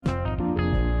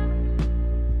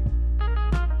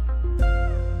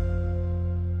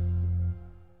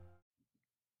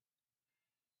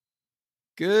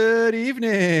Good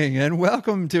evening and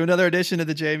welcome to another edition of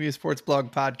the JMU Sports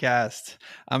Blog Podcast.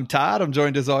 I'm Todd. I'm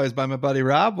joined as always by my buddy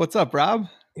Rob. What's up, Rob?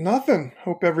 Nothing.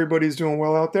 Hope everybody's doing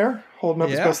well out there, holding up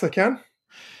as best they can.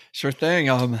 Sure thing.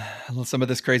 Some of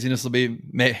this craziness will be,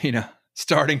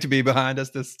 starting to be behind us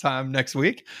this time next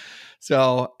week.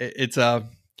 So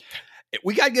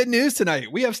we got good news tonight.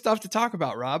 We have stuff to talk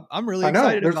about, Rob. I'm really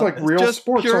excited. There's about like real just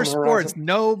sports pure on the sports, horizon.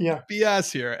 no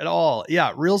BS here at all.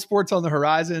 Yeah, real sports on the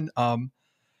horizon.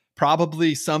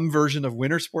 Probably some version of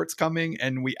winter sports coming.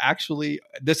 And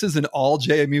this is an all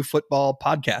JMU football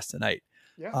podcast tonight.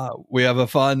 Yeah. We have a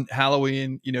fun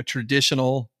Halloween,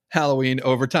 traditional Halloween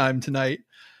overtime tonight.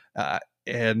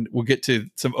 And we'll get to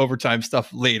some overtime stuff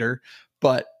later,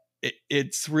 but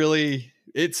it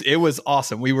was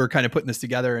awesome. We were kind of putting this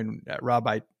together, and Rob,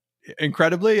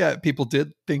 incredibly, people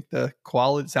did think the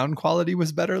sound quality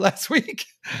was better last week.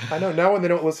 I know. Now when they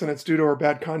don't listen, it's due to our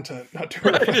bad content, not to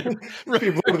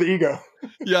people to the ego.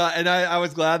 Yeah, and I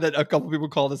was glad that a couple people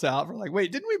called us out for like,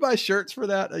 wait, didn't we buy shirts for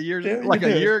that a year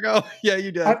ago? Yeah,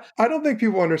 you did. I don't think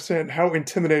people understand how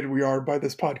intimidated we are by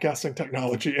this podcasting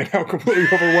technology and how completely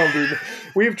overwhelmed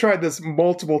we've tried this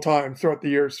multiple times throughout the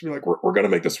years to be like, we're going to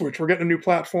make the switch. We're getting a new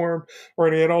platform. We're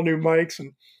going to get all new mics,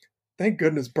 and thank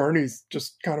goodness Bernie's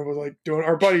just kind of was like doing.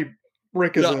 Our buddy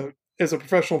Rick is a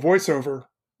professional voiceover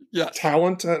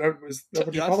talent. Is that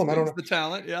what you call him? I don't know. The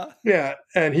talent, yeah.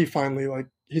 And he finally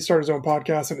he started his own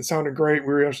podcast, and it sounded great.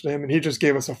 We reached to him, and he just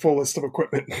gave us a full list of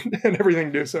equipment and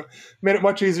everything to do. So made it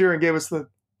much easier and gave us the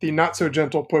not so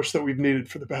gentle push that we've needed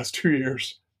for the past 2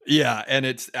 years. Yeah, and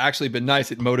it's actually been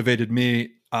nice. It motivated me.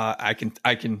 I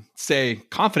can say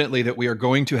confidently that we are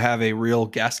going to have a real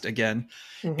guest again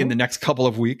in the next couple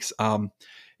of weeks.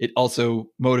 It also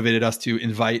motivated us to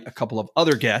invite a couple of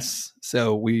other guests.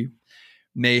 So we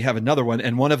may have another one.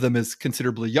 And one of them is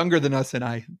considerably younger than us. And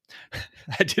I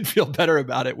did feel better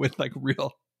about it with like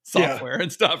real software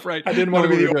and stuff, right? I didn't want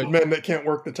to be the old men that can't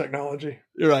work the technology.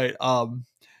 Right.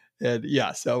 And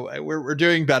yeah, so we're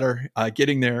doing better,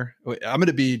 getting there. I'm going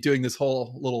to be doing this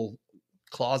whole little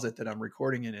closet that I'm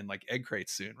recording in like egg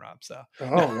crates soon, Rob. So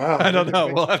wow, I don't know.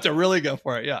 We'll have to really go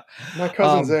for it. Yeah. My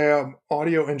cousin's a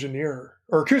audio engineer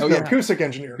or acoustic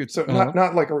engineer. So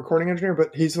not like a recording engineer,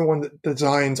 but he's the one that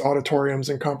designs auditoriums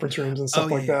and conference rooms and stuff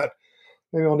that.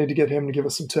 Maybe I'll need to get him to give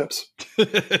us some tips.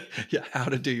 Yeah. How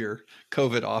to do your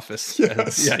COVID office.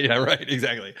 Yes. Yeah. Right.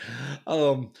 Exactly.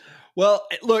 Well,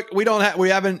 look,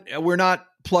 we're not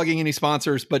plugging any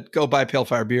sponsors, but go buy Pale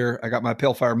Fire beer. I got my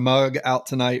Pale Fire mug out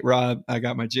tonight, Rob. I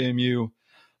got my JMU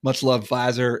Much Love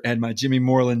visor and my Jimmy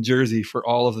Moreland jersey for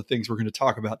all of the things we're going to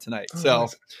talk about tonight.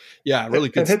 Nice. Yeah, really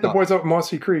good stuff. And hit the boys up at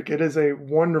Mossy Creek. It is a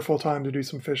wonderful time to do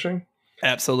some fishing.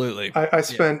 Absolutely. I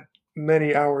spent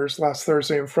many hours last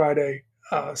Thursday and Friday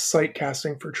sight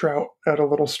casting for trout at a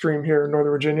little stream here in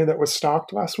Northern Virginia that was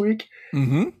stocked last week.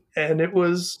 Mm-hmm. And it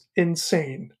was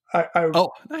insane.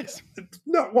 Nice.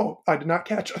 No, I did not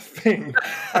catch a thing.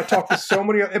 I talked to so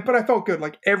many, but I felt good.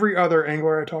 Like every other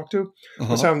angler I talked to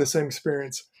was having the same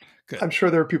experience. Good. I'm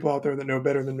sure there are people out there that know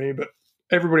better than me, but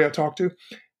everybody I talked to,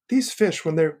 these fish,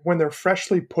 when they're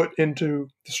freshly put into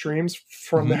the streams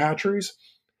from the hatcheries,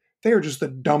 they are just the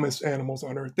dumbest animals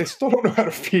on earth. They still don't know how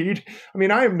to feed. I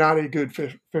mean, I am not a good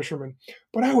fisherman,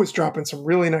 but I was dropping some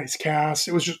really nice casts.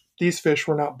 It was just these fish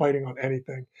were not biting on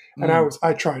anything. And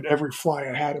I tried every fly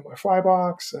I had in my fly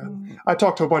box. And I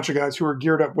talked to a bunch of guys who were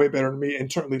geared up way better than me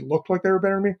and certainly looked like they were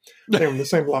better than me. They were in the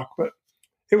same luck, but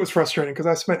it was frustrating because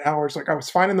I spent hours, I was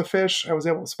finding the fish. I was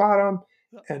able to spot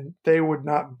them and they would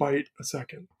not bite a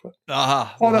second. But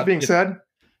all that being said,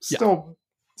 still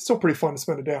pretty fun to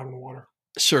spend a day out in the water.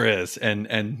 Sure is.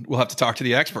 And we'll have to talk to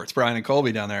the experts, Brian and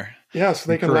Colby down there. Yeah, so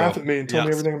they can laugh at me and tell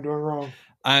me everything I'm doing wrong.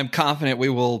 I'm confident we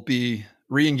will be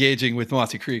re-engaging with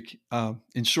Mossy Creek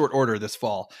in short order this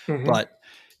fall. But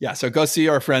yeah, so go see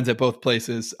our friends at both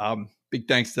places. Big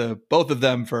thanks to both of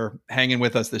them for hanging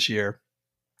with us this year.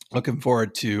 Looking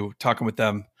forward to talking with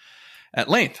them at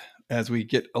length as we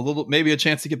get maybe a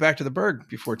chance to get back to the Berg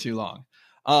before too long.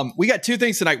 We got two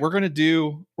things tonight. We're going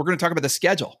to talk about the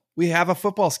schedule. We have a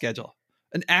football schedule.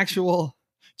 An actual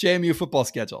JMU football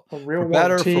schedule. A real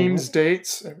one. Teams,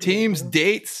 dates.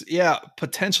 Dates. Yeah.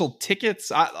 Potential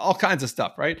tickets, all kinds of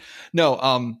stuff, right?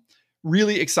 No,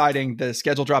 really exciting. The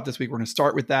schedule dropped this week. We're going to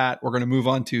start with that. We're going to move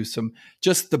on to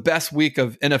just the best week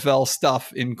of NFL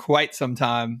stuff in quite some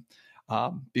time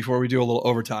before we do a little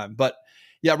overtime. But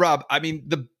yeah, Rob, I mean,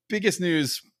 the biggest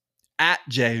news at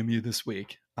JMU this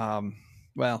week,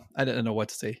 well, I didn't know what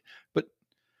to say, but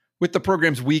with the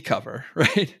programs we cover,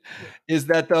 right, is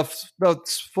that the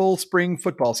full spring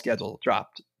football schedule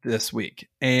dropped this week.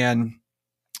 And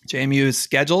JMU is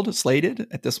slated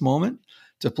at this moment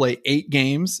to play 8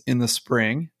 games in the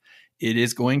spring. It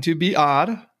is going to be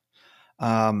odd.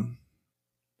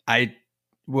 I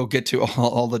will get to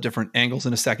all the different angles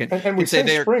in a second. And we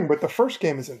say spring, but the first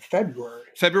game is in February.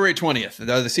 February 20th.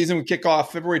 The season would kick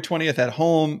off February 20th at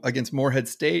home against Morehead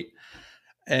State.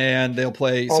 And they'll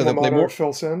play. They'll play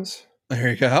Phil Simms. There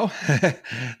you go.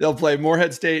 They'll play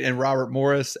Morehead State and Robert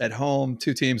Morris at home.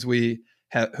 2 teams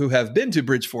who have been to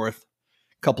Bridgeforth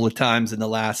a couple of times in the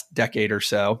last decade or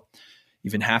so,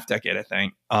 even half decade, I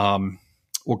think.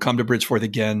 Will come to Bridgeforth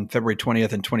again February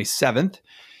 20th and 27th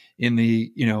in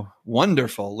the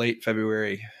wonderful late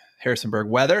February Harrisonburg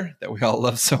weather that we all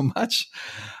love so much.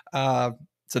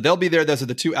 So they'll be there. Those are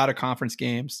the 2 out of conference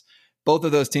games. Both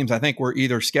of those teams, I think, were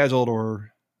either scheduled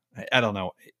or I don't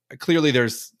know. Clearly,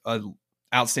 there's an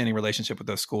outstanding relationship with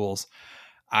those schools.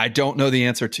 I don't know the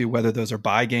answer to whether those are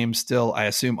bye games still. I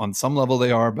assume on some level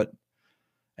they are, but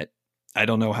I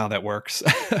don't know how that works.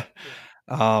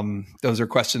 Those are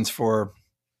questions for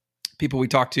people we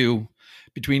talk to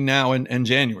between now and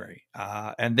January.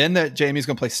 And then JMU's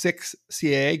going to play 6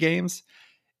 CAA games.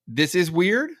 This is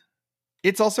weird.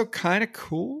 It's also kind of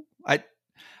cool.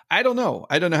 I don't know.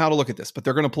 I don't know how to look at this, but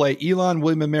they're going to play Elon,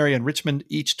 William & Mary, and Richmond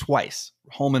each twice,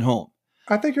 home and home.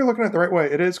 I think you're looking at it the right way.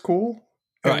 It is cool,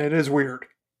 and It is weird.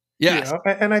 Yes.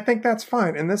 And I think that's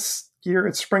fine. And this year,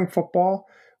 it's spring football,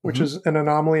 which is an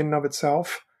anomaly in and of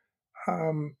itself.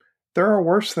 There are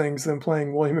worse things than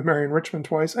playing William & Mary and Richmond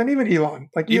twice, and even Elon.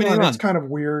 Elon, it's kind of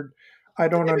weird. I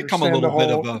don't understand the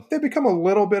whole. They become a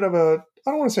little bit of a,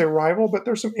 I don't want to say rival, but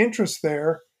there's some interest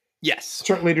there. Yes.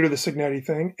 Certainly due to the Signetti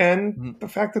thing. And the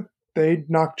fact that they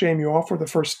knocked JMU off, were the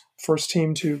first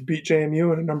team to beat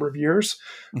JMU in a number of years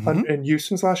in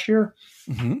Houston's last year.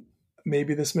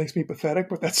 Maybe this makes me pathetic,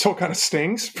 but that still kind of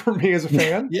stings for me as a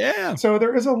fan. Yeah. So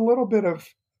there is a little bit of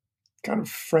kind of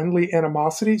friendly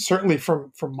animosity, certainly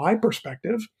from my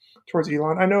perspective, towards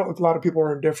Elon. I know a lot of people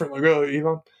are indifferent, like, oh,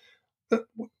 Elon.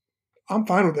 I'm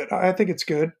fine with it. I think it's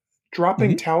good.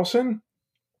 Dropping Towson.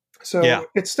 So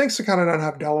it stinks to kind of not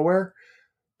have Delaware,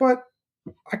 but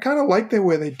I kind of like the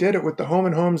way they did it with the home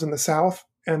and homes in the South,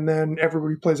 and then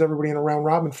everybody plays everybody in a round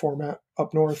robin format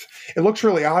up north. It looks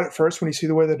really odd at first when you see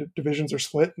the way the divisions are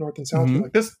split, North and South. You're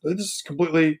like, this is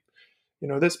completely,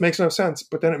 this makes no sense,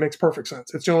 but then it makes perfect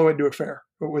sense. It's the only way to do it fair.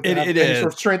 With it is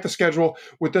sort of strength of schedule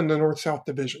within the North-South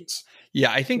divisions.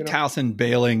 Yeah, I think Towson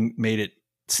bailing made it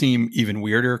seem even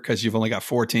weirder because you've only got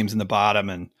 4 teams in the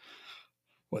bottom and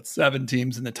 7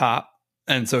 teams in the top.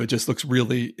 And so it just looks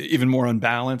really even more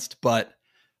unbalanced. But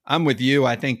I'm with you.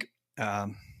 I think there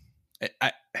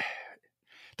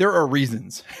are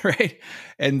reasons, right?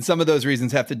 And some of those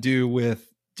reasons have to do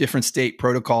with different state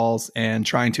protocols and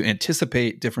trying to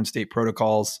anticipate different state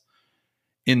protocols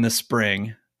in the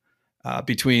spring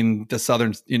between the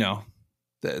southern,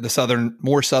 the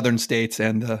more southern states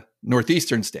and the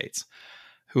northeastern states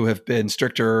who have been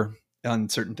stricter on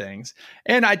certain things.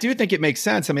 And I do think it makes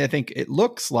sense. I mean, I think it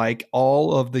looks like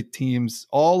all of the games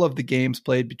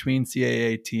played between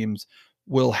CAA teams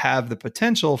will have the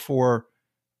potential for,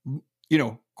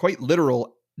 quite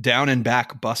literal down and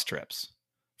back bus trips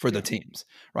for the teams,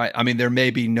 right? I mean, there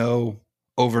may be no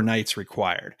overnights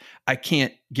required. I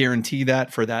can't guarantee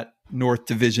that for that North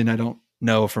Division. I don't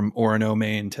know from Orono,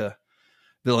 Maine to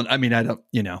Villanova. I mean, I don't,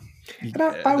 And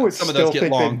I would some of those get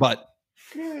long, but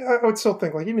I would still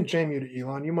think, like, even JMU to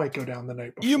Elon, you might go down the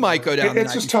night before. You might go down the night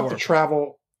It's just before. Tough to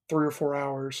travel 3 or 4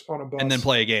 hours on a bus. And then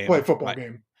play a game. Play a football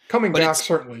game. Coming back,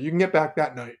 certainly. You can get back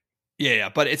that night. Yeah,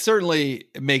 but it certainly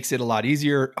makes it a lot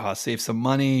easier, saves some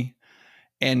money,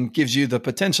 and gives you the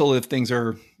potential if things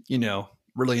are,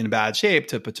 really in bad shape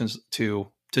to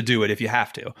do it if you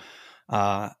have to.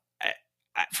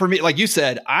 For me, like you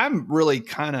said, I'm really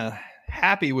kind of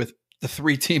happy with the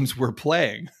 3 teams we're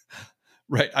playing,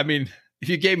 right? I mean, if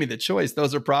you gave me the choice,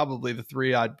 those are probably the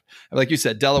 3 like you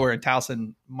said, Delaware and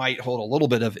Towson might hold a little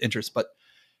bit of interest, but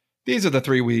these are the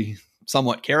 3 we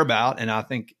somewhat care about. And I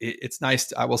think it's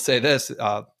nice. I will say this,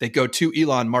 they go to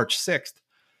Elon March 6th.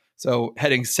 So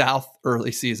heading south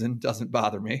early season doesn't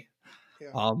bother me.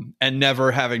 Yeah. And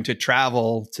never having to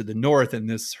travel to the north in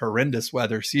this horrendous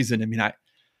weather season. I mean, I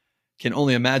can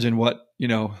only imagine what,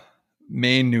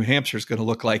 Maine, New Hampshire is going to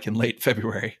look like in late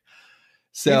February.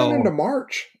 So even into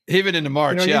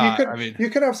March. You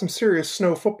could have some serious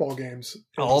snow football games.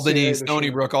 Albany, Stony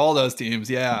Brook, all those teams.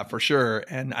 Yeah, for sure.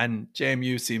 And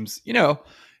JMU seems,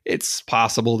 it's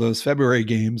possible those February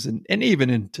games and even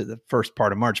into the first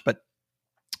part of March, but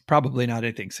probably not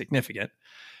anything significant.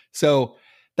 So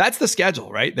that's the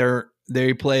schedule, right?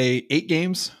 They play 8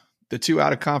 games, the 2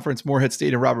 out of conference, Morehead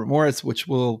State and Robert Morris, which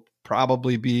will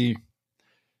probably be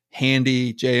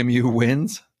handy JMU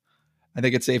wins. I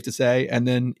think it's safe to say. And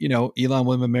then, Elon,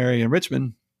 William & Mary, and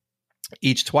Richmond,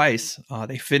 each twice.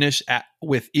 They finish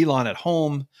with Elon at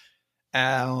home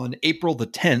on April the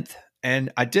 10th.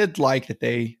 And I did like that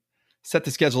they set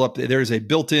the schedule up. There's a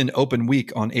built-in open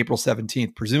week on April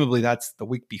 17th. Presumably that's the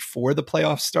week before the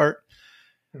playoffs start.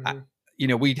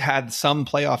 Mm-hmm. We'd had some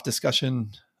playoff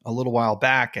discussion a little while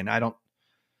back, and I don't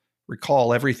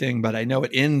recall everything, but I know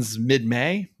it ends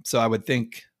mid-May. So I would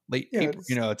think late April,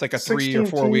 it's like a 3 or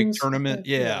 4 week tournament.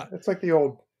 Yeah. It's like the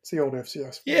old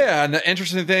FCS. Yeah. And the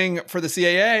interesting thing for the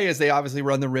CAA is they obviously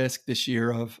run the risk this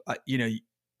year of,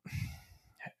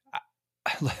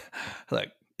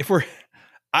 like if JMU's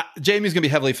going to be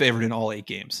heavily favored in all 8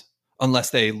 games,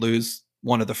 unless they lose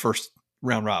one of the first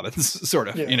round robins, sort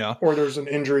of, or there's an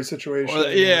injury situation,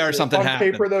 or something. On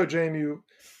happened. Paper, though, JMU,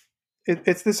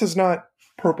 this is not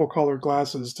purple colored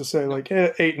glasses to say like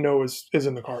 8-0 is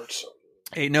in the cards.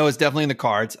 8-0 is definitely in the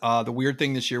cards. The weird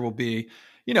thing this year will be,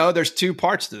 there's 2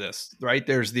 parts to this, right?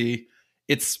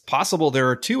 It's possible there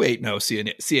are 2 8-0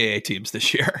 CAA teams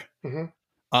this year.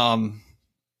 Mm-hmm.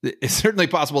 It's certainly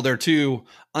possible there are 2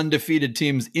 undefeated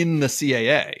teams in the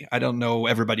CAA. I don't know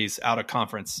everybody's out of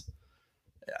conference.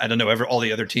 I don't know all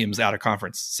the other teams out of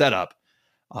conference setup.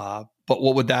 But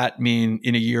what would that mean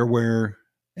in a year where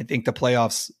I think the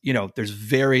playoffs, there's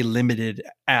very limited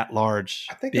at-large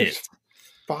I think bids.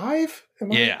 There's 5?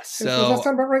 So does that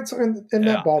sound about right? So in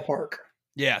that ballpark.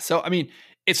 Yeah. So, I mean,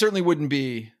 it certainly would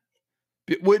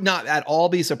not at all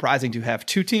be surprising to have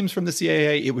 2 teams from the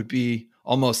CAA. It would be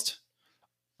almost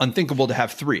unthinkable to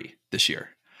have 3 this year.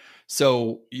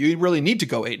 So you really need to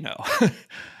go 8-0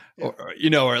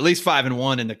 or at least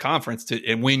 5-1 in the conference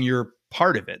and win your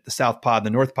part of it. The South Pod, the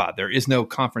North Pod, there is no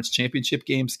conference championship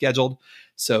game scheduled.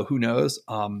 So who knows?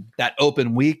 That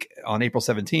open week on April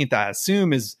 17th, I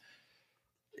assume is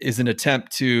an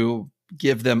attempt to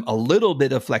give them a little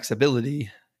bit of flexibility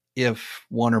if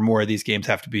one or more of these games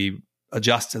have to be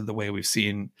adjusted the way we've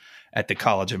seen at the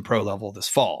college and pro level this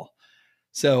fall.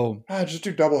 So just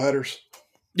do double headers.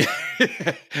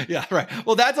 Yeah, right.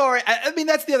 Well, that's all right. I mean,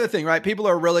 that's the other thing, right? People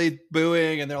are really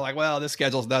booing and they're like, well, this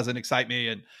schedule doesn't excite me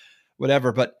and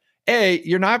whatever. But A,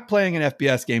 you're not playing an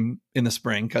FBS game in the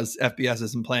spring because FBS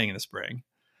isn't playing in the spring.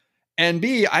 And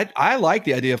B, I like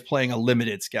the idea of playing a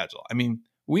limited schedule. I mean,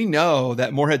 we know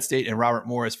that Morehead State and Robert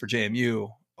Morris for JMU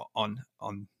on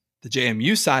the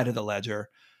JMU side of the ledger,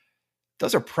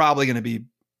 those are probably going to be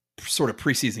sort of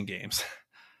preseason games.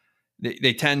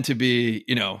 They tend to be,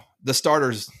 the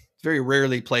starters very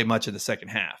rarely play much of the second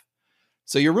half.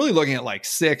 So you're really looking at like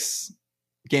 6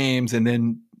 games and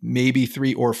then maybe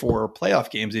 3 or 4 playoff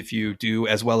games if you do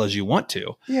as well as you want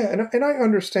to. Yeah, and I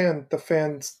understand the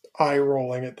fans eye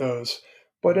rolling at those.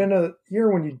 But in a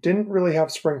year when you didn't really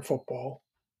have spring football,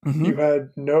 mm-hmm. you had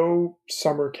no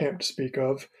summer camp to speak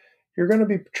of, you're going to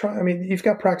be trying. I mean, you've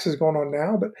got practices going on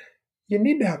now, but you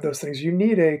need to have those things. You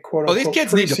need a quote unquote. These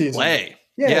kids need to play.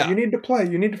 Yeah, you need to play.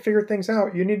 You need to figure things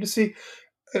out. You need to see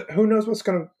who knows what's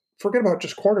going to forget about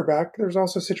just quarterback. There's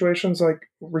also situations like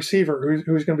receiver,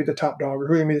 who's going to be the top dog or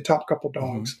who's going to be the top couple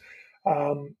dogs.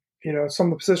 Mm-hmm. Some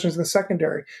of the positions in the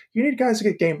secondary. You need guys to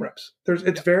get game reps.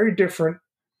 It's very different.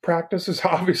 Practice is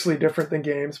obviously different than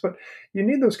games, but you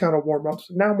need those kind of warm-ups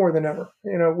now more than ever.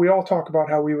 We all talk about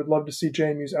how we would love to see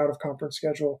JMU's out-of-conference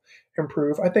schedule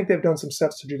improve. I think they've done some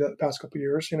steps to do that the past couple of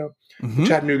years. Mm-hmm.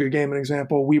 Chattanooga game, an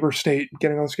example, Weber State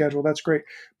getting on the schedule. That's great.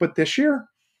 But this year,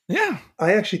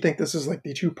 I actually think this is like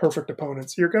the 2 perfect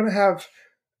opponents. You're going to have,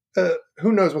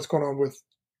 who knows what's going on with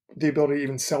the ability to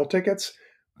even sell tickets.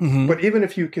 Mm-hmm. But even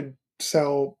if you could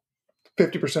sell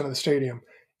 50% of the stadium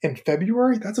in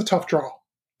February, that's a tough draw.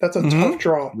 That's a tough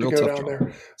draw to go down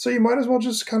there. So you might as well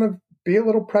just kind of be a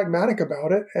little pragmatic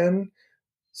about it and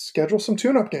schedule some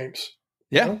tune-up games.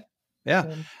 Yeah.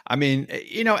 Yeah. I mean,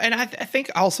 and I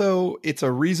think also it's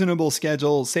a reasonable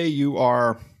schedule. Say you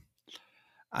are,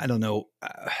 I don't know,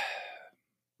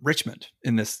 Richmond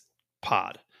in this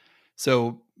pod.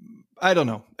 So I don't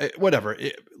know, whatever.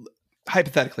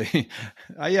 Hypothetically,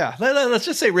 let's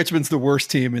just say Richmond's the worst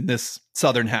team in this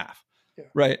southern half,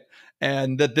 right?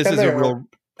 And that this is a real...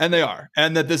 And they are.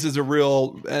 And that this is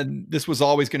and this was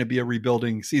always going to be a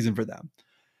rebuilding season for them.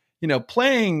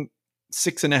 Playing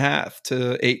 6.5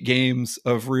 to 8 games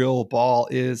of real ball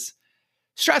is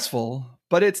stressful,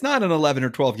 but it's not an 11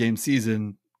 or 12 game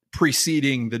season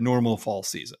preceding the normal fall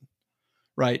season,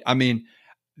 right? I mean,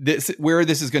 where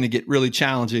this is going to get really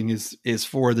challenging is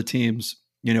for the teams,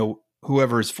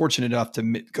 whoever is fortunate enough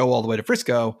to go all the way to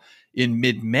Frisco in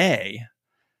mid-May,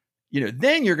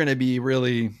 then you're going to be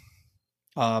really...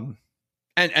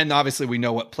 and obviously we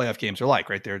know what playoff games are like,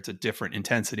 right there. It's a different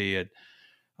intensity. And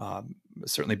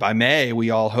Certainly by May, we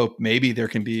all hope maybe there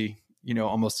can be,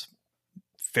 almost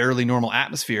fairly normal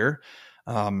atmosphere.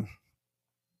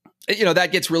 That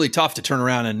gets really tough to turn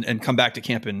around and come back to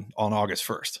camp on August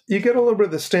 1st. You get a little bit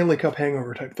of the Stanley Cup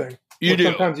hangover type thing. You do.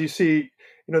 Sometimes you see,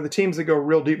 the teams that go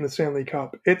real deep in the Stanley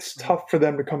Cup, it's tough for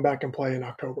them to come back and play in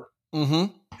October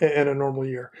in a normal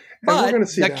year. And but we're going to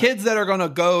see the kids that are going to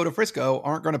go to Frisco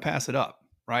aren't going to pass it up,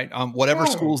 right? Whatever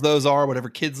schools those are, whatever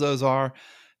kids those are,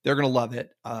 they're going to love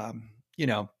it. Of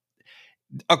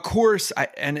course,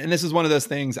 and this is one of those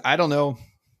things, I don't know,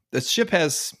 the ship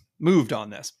has moved on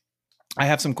this. I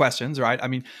have some questions, right? I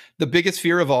mean, the biggest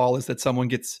fear of all is that someone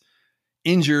gets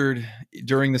injured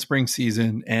during the spring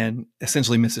season and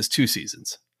essentially misses 2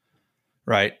 seasons,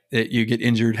 right? You get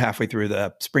injured halfway through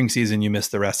the spring season, you miss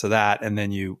the rest of that, and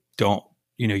then you don't,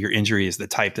 your injury is the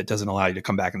type that doesn't allow you to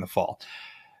come back in the fall.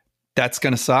 That's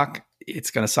going to suck.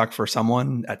 It's going to suck for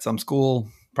someone at some school,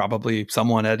 probably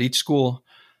someone at each school.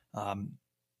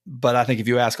 But I think if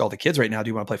you ask all the kids right now, do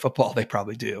you want to play football? They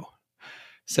probably do.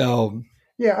 So...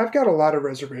 yeah, I've got a lot of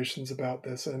reservations about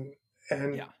this, and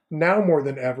now more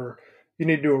than ever, you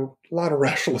need to do a lot of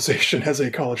rationalization as a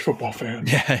college football fan,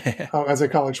 as a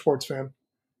college sports fan.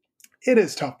 It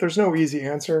is tough. There's no easy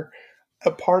answer. A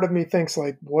part of me thinks,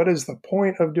 like, what is the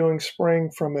point of doing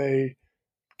spring from a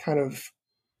kind of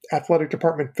athletic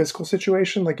department fiscal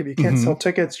situation? Like, if you can't sell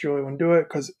tickets, you really want to do it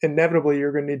because inevitably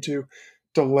you're going to need to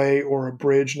delay or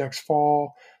abridge next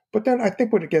fall. But then I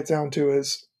think what it gets down to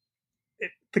is,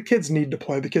 the kids need to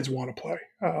play. The kids want to play.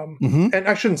 And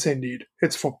I shouldn't say need.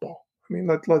 It's football. I mean,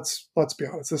 let's be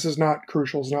honest. This is not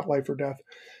crucial. It's not life or death.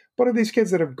 But of these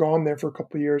kids that have gone there for a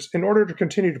couple of years, in order to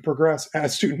continue to progress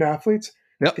as student athletes,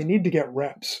 they need to get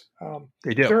reps.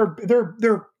 They do.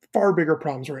 There are far bigger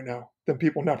problems right now than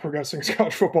people not progressing as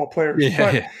college football players.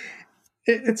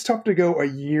 It's tough to go a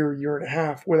year and a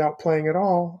half without playing at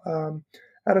all.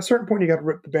 At a certain point, you got to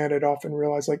rip the Band-Aid off and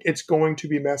realize, like, it's going to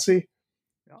be messy.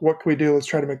 What can we do? Let's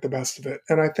try to make the best of it.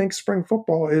 And I think spring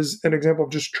football is an example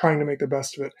of just trying to make the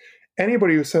best of it.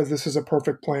 Anybody who says this is a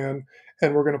perfect plan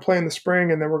and we're going to play in the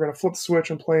spring and then we're going to flip the switch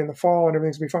and play in the fall and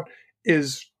everything's going to be fun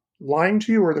is lying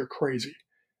to you or they're crazy.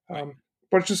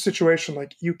 But it's just a situation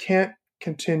like you can't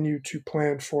continue to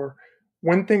plan for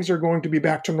when things are going to be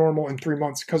back to normal in 3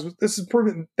 months because this is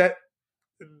proven that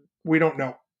we don't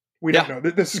know. We don't know.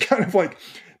 This is kind of like,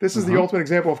 this is the ultimate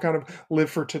example of kind of live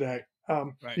for today.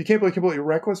 You can't be completely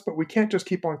reckless, but we can't just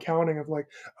keep on counting of like,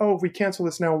 oh, if we cancel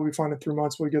this now, we'll be fine in 3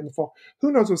 months. We'll get in the fall.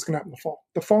 Who knows what's going to happen in the fall?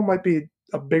 The fall might be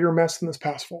a bigger mess than this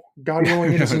past fall. God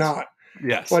willing, it is not.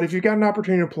 Yes. But if you've got an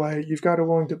opportunity to play, you've got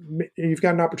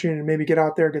an opportunity to maybe get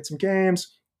out there, get some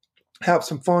games, have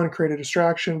some fun, create a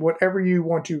distraction, whatever you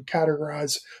want to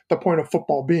categorize the point of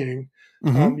football being,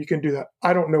 you can do that.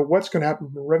 I don't know what's going to happen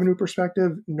from a revenue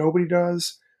perspective. Nobody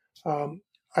does.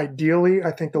 Ideally,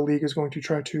 I think the league is going to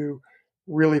try to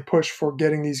really push for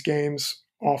getting these games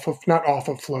not off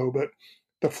of Flow, but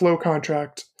the Flow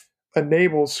contract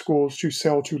enables schools to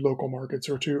sell to local markets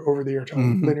or to over-the-air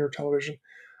linear television.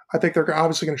 I think they're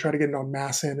obviously going to try to get it on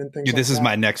MASN and things like that. This is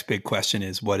my next big question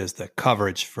is what is the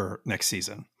coverage for next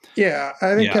season? Yeah,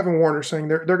 I think Kevin Warner's saying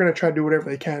they're going to try to do whatever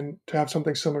they can to have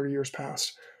something similar to years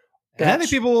past. And I think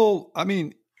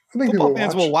football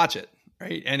fans will watch it,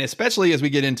 right? And especially as we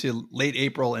get into late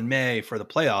April and May for the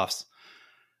playoffs,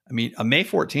 I mean, a May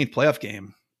 14th playoff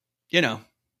game,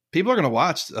 people are going to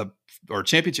watch a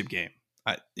championship game.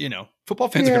 Football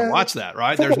fans are going to watch that,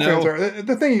 right?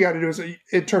 The thing you got to do is,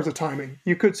 in terms of timing,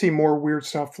 you could see more weird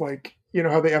stuff like,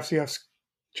 how the FCS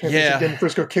championship game in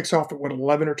Frisco kicks off at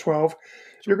 11 or 12.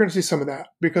 You're going to see some of that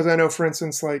because I know, for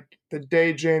instance, like the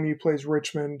day JMU plays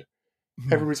Richmond,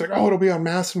 everybody's like, oh, it'll be on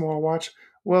MASN while I watch.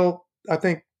 Well, I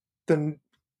think the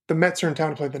Mets are in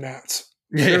town to play the Nats.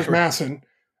 There's MASN.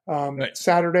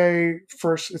 Saturday,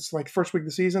 it's like first week of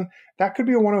the season. That could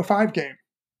be a 105 game.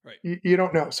 Right. You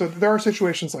don't know. So there are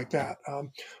situations like that.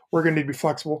 We're going to need to be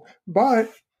flexible. But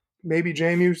maybe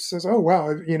JMU says, oh,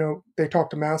 wow, they talked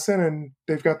to MASN and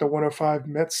they've got the 105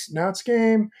 Mets-Nats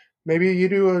game. Maybe you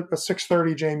do a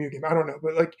 6:30 JMU game. I don't know.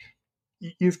 But, like,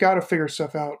 you've got to figure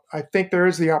stuff out. I think there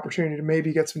is the opportunity to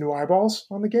maybe get some new eyeballs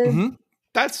on the game.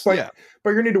 But you're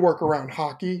going to need to work around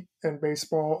hockey and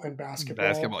baseball and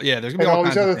basketball. Yeah, there's going to be all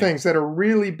these other things that are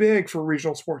really big for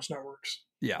regional sports networks.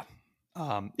 Yeah.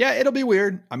 It'll be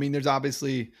weird. I mean, there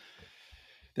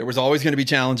was always going to be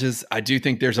challenges. I do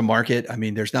think there's a market. I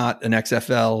mean, there's not an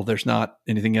XFL. There's not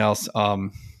anything else.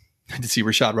 To see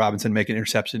Rashad Robinson make an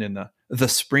interception in the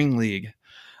spring league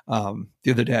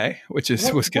the other day, which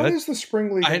was good. What is the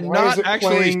spring league? I'm not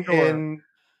actually in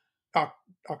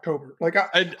October. Like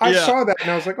I saw that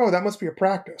and I was like, oh, that must be a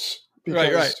practice.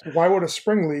 Because why would a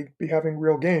spring league be having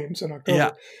real games in October?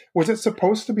 Yeah. Was it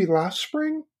supposed to be last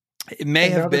spring? It may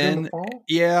have been.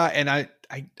 Yeah, and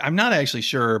I'm not actually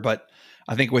sure, but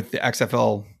I think with the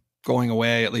XFL going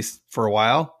away, at least for a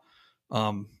while,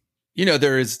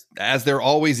 there is, as there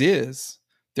always is,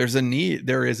 there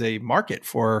is a market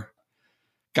for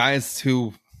guys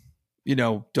who,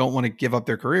 don't want to give up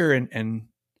their career and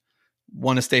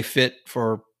want to stay fit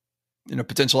for,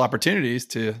 potential opportunities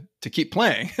to keep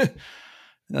playing. And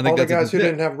I think all the guys who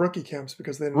didn't have rookie camps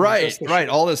because they didn't right,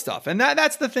 all this stuff, and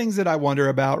that's the things that I wonder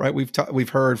about. Right, we've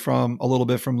heard from a little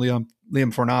bit from Liam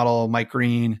Fornadel, Mike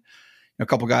Green, a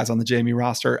couple guys on the JMU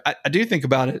roster. I do think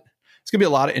about it. It's going to be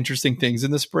a lot of interesting things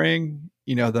in the spring.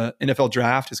 The NFL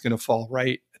draft is going to fall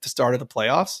right at the start of the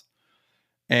playoffs,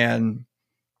 and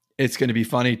it's going to be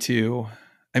funny to.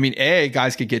 I mean,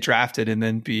 guys could get drafted and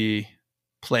then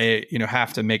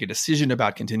have to make a decision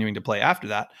about continuing to play after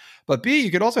that. But B,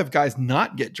 you could also have guys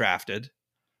not get drafted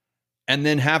and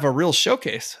then have a real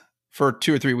showcase for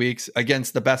 2 or 3 weeks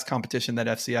against the best competition that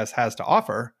FCS has to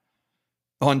offer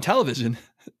on television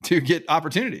to get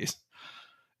opportunities.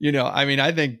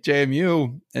 I think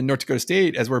JMU and North Dakota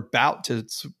State, as we're about to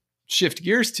shift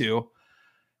gears to,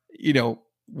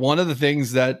 one of the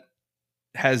things that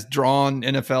has drawn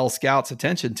NFL scouts'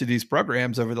 attention to these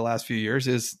programs over the last few years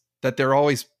is that they're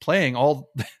always playing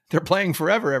they're playing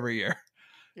forever every year.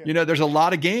 Yeah. There's a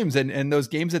lot of games and those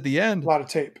games at the end, a lot of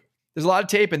tape. There's a lot of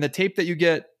tape, and the tape that you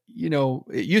get,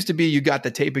 it used to be you got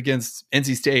the tape against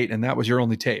NC State and that was your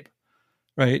only tape.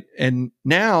 Right. And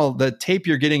now the tape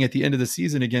you're getting at the end of the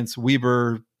season against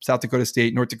Weber, South Dakota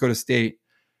State, North Dakota State,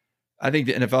 I think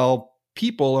the NFL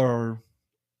people are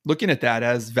looking at that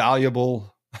as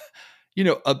valuable,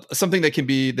 something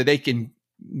that they can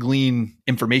glean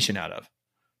information out of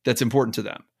that's important to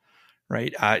them.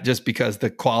 Right. Just because the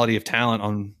quality of talent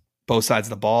on both sides of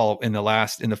the ball in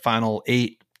the final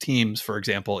 8 teams, for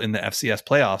example, in the FCS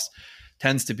playoffs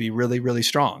tends to be really, really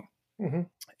strong. Mm-hmm.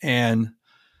 And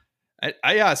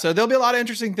so there'll be a lot of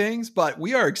interesting things, but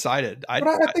we are excited. I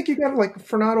think you got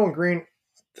Fornadel and Green.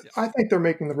 I think they're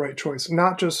making the right choice,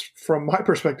 not just from my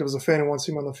perspective as a fan who wants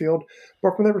to see them on the field,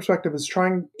 but from their perspective as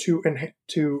trying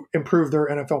to improve their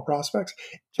NFL prospects.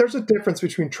 There's a difference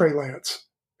between Trey Lance,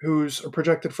 who's a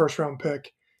projected first-round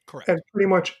pick, correct, and pretty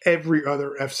much every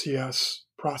other FCS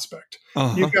prospect.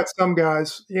 Uh-huh. You've got some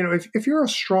guys, if you're a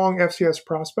strong FCS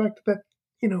prospect that,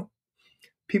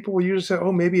 people will usually say,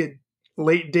 oh, maybe a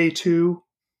late day 2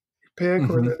 pick,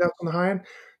 mm-hmm, or that's on the high end.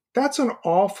 That's an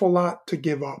awful lot to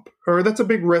give up, or that's a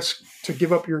big risk to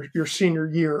give up your senior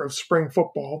year of spring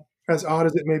football, as odd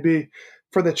as it may be,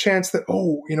 for the chance that,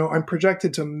 I'm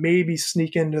projected to maybe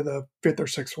sneak into the 5th or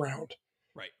 6th round.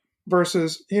 Right.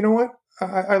 Versus, you know what?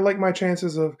 I like my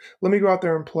chances of, let me go out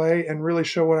there and play and really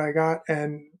show what I got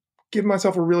and give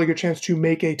myself a really good chance to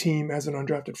make a team as an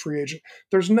undrafted free agent.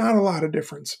 There's not a lot of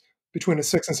difference between a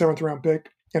 6th and 7th round pick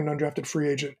and an undrafted free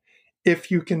agent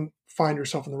if you can find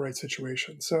yourself in the right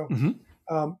situation. So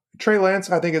mm-hmm. Trey Lance,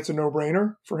 I think it's a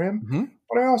no-brainer for him. Mm-hmm.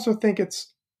 But I also think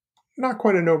it's not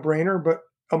quite a no-brainer, but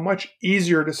a much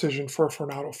easier decision for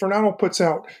Fornadel. Fornadel puts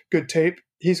out good tape.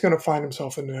 He's going to find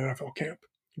himself in an NFL camp.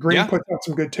 Green puts out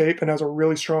some good tape and has a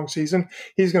really strong season.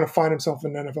 He's going to find himself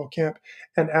in an NFL camp.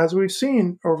 And as we've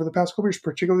seen over the past couple years,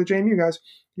 particularly JMU guys,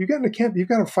 you get into camp, you've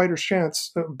got a fighter's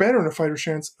chance, better than a fighter's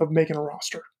chance of making a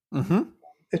roster. Mm-hmm.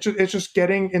 It's just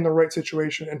getting in the right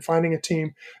situation and finding a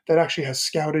team that actually has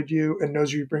scouted you and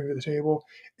knows you bring to the table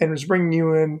and is bringing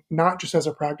you in not just as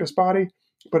a practice body,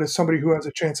 but as somebody who has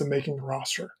a chance of making the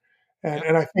roster.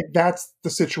 And I think that's the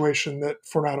situation that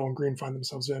Fornadel and Green find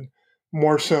themselves in,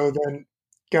 more so than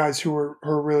guys who are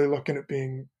really looking at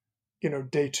being,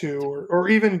 day 2 or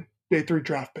even day 3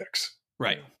 draft picks.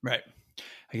 Right. I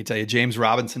can tell you, James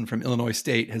Robinson from Illinois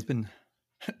State has been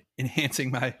enhancing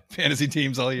my fantasy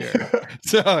teams all year.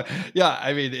 So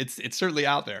it's certainly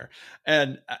out there.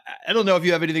 And I don't know if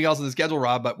you have anything else on the schedule,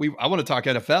 Rob, but I want to talk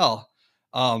NFL.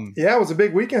 It was a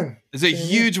big weekend. It's a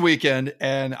huge weekend.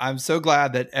 And I'm so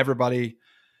glad that everybody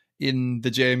in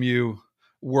the JMU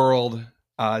world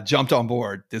jumped on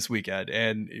board this weekend.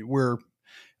 And we're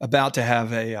about to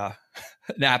have an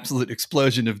absolute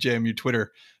explosion of JMU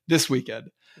Twitter this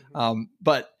weekend. Mm-hmm.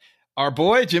 But our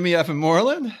boy, Jimmy F. and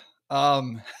Moreland,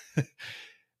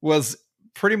 was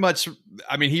pretty much,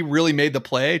 he really made the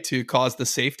play to cause the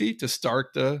safety to start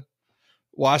the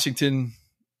Washington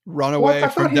runaway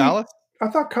from Dallas. I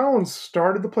thought Collins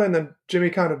started the play, and then Jimmy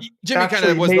kind of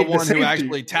was the one who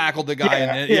actually tackled the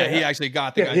guy. He actually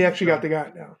got the guy. He actually got the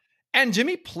guy now. And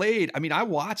Jimmy played. I mean, I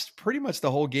watched pretty much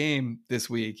the whole game this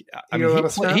week. I You mean,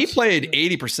 know, he played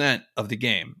 80% of the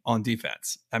game on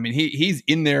defense. I mean, he's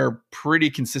in there pretty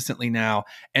consistently now.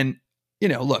 And, you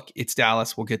know, look, it's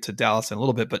Dallas. We'll get to Dallas in a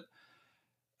little bit, but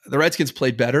the Redskins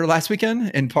played better last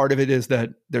weekend. And part of it is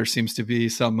that there seems to be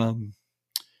some,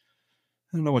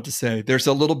 I don't know what to say. There's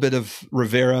a little bit of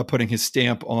Rivera putting his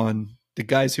stamp on the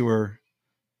guys who are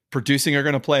producing are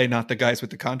going to play, not the guys with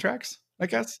the contracts, I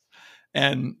guess.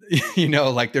 And, you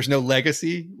know, like there's no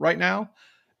legacy right now.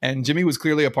 And Jimmy was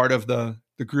clearly a part of the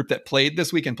group that played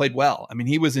this week and played well. I mean,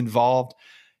 he was involved.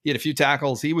 He had a few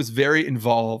tackles. He was very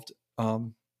involved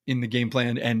in the game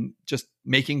plan and just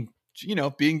making, you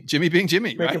know, being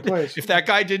Jimmy, right? Plays. If that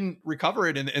guy didn't recover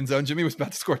it in the end zone, Jimmy was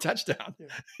about to score a touchdown,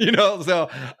 you know? So,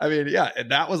 I mean, yeah,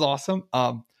 that was awesome.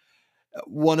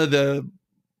 One of the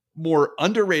more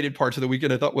underrated parts of the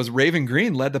weekend, I thought, was Raven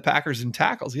Green led the Packers in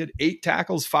tackles. He had 8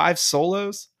 tackles, 5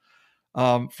 solos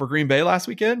for Green Bay last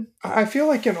weekend. I feel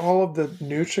like in all of the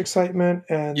Nooch excitement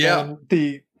and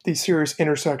the serious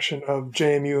intersection of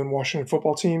JMU and Washington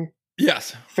football team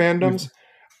fandoms,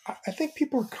 I think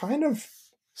people are kind of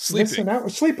sleeping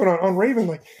on Raven.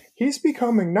 Like, he's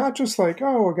becoming not just like,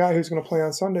 a guy who's going to play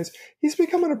on Sundays. He's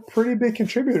becoming a pretty big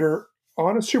contributor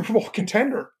on a Super Bowl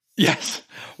contender. Yes.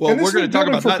 Well, we're going to talk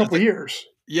about for that a couple of years.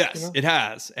 Yes, you know? It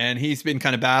has. And he's been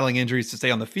kind of battling injuries to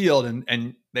stay on the field.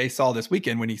 And they saw this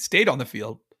weekend when he stayed on the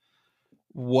field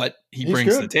what he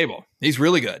brings to the table. He's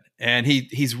really good. And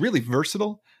he's really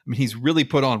versatile. I mean, he's really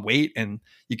put on weight, and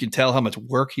you can tell how much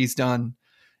work he's done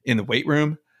in the weight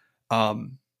room.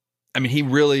 I mean, he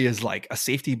really is like a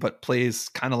safety, but plays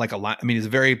kind of like a line. I mean, he's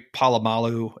very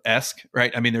Palomalu-esque,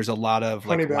 right? I mean, there's a lot of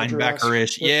like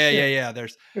linebacker-ish. Yeah.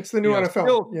 It's the new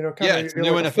NFL, you know, kind of it's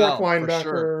new like NFL, a fourth linebacker,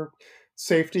 sure.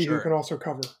 Safety who can also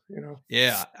cover, you know?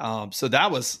 Yeah. So that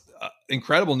was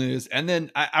incredible news. And then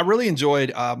I really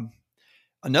enjoyed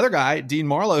another guy, Dean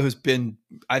Marlowe, who's been,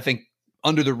 I think,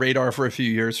 under the radar for a few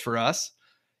years for us.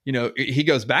 You know, he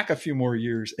goes back a few more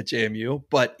years at JMU,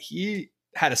 but he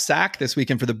had a sack this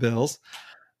weekend for the Bills.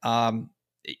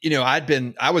 You know,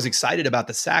 I was excited about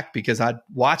the sack because I'd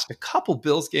watched a couple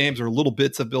Bills games or little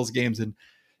bits of Bills games, and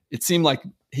it seemed like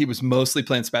he was mostly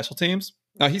playing special teams.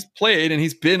 Now, he's played and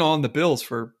he's been on the Bills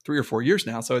for 3 or 4 years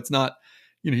now. So it's not,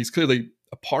 you know, he's clearly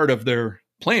a part of their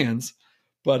plans,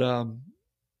 but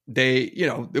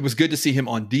it was good to see him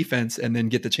on defense and then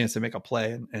get the chance to make a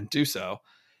play and do so.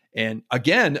 And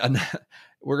again,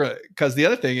 because the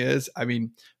other thing is, I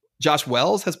mean, Josh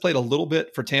Wells has played a little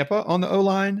bit for Tampa on the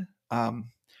O-line. Aaron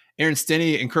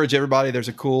Stinney, encourage everybody. There's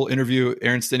a cool interview.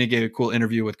 Aaron Stinney gave a cool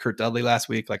interview with Kurt Dudley last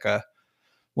week, like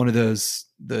one of those,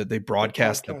 they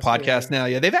broadcast the podcast now.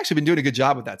 Yeah, they've actually been doing a good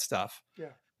job with that stuff. Yeah.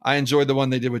 I enjoyed the one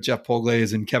they did with Jeff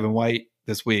Polglaze and Kevin White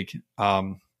this week,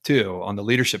 too, on the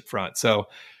leadership front. So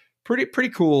pretty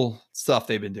cool stuff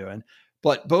they've been doing.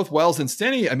 But both Wells and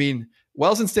Stinney, I mean,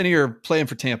 Wells and Stinney are playing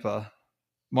for Tampa,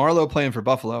 Marlowe playing for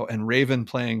Buffalo, and Raven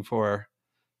playing for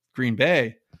Green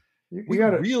Bay. We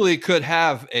really could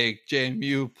have a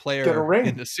JMU player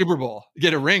in the Super Bowl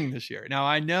get a ring this year. Now,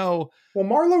 I know. Well,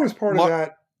 Marlowe was part of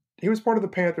that. He was part of the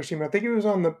Panthers team. I think he was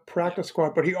on the practice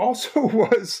squad, but he also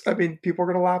was. I mean, people are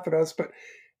going to laugh at us, but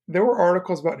there were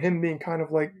articles about him being kind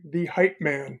of like the hype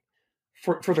man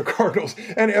for the Cardinals,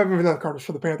 and not the Cardinals,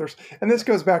 for the Panthers. And this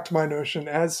goes back to my notion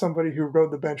as somebody who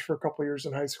rode the bench for a couple of years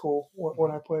in high school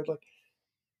when I played. Like,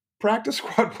 practice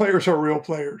squad players are real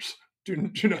players.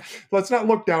 Let's not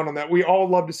look down on that. We all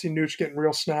love to see Nooch getting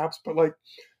real snaps, but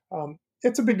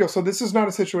it's a big deal. So this is not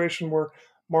a situation where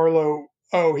Marlowe,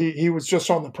 he was just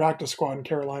on the practice squad in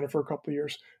Carolina for a couple of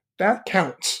years. That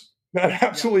counts. That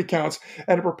absolutely counts.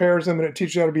 And it prepares them and it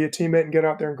teaches you how to be a teammate and get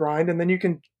out there and grind. And then you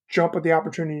can jump at the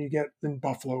opportunity you get in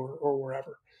Buffalo or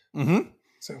wherever. Mm-hmm.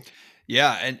 So,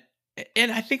 yeah.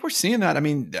 And I think we're seeing that. I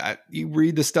mean, you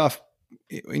read the stuff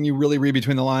and you really read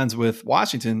between the lines with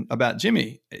Washington about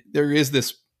Jimmy. There is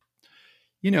this,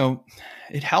 you know,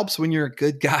 it helps when you're a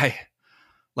good guy,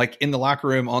 like in the locker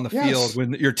room, on the field,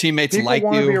 when your teammates like you.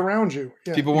 People want to be around you.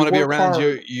 Yeah. People want to be around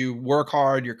you. You work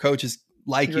hard. Your coaches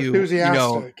like you.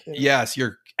 Enthusiastic. You know, yes,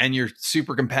 you're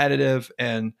super competitive,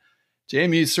 and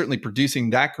JMU is certainly producing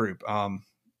that group.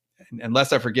 And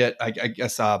lest I forget, I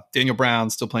guess Daniel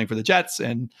Brown's still playing for the Jets,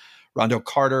 and Rondo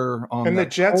Carter on and the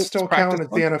Jets still count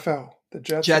at the NFL. The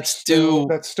Jets do.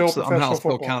 That's still professional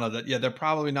football. Count that. Yeah, they're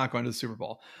probably not going to the Super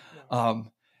Bowl.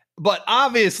 No. But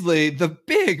obviously, the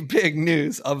big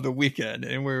news of the weekend,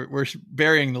 and we're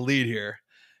burying the lead here,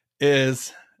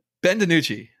 is Ben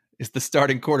DiNucci is the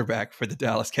starting quarterback for the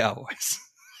Dallas Cowboys.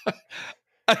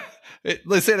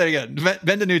 Let's say that again.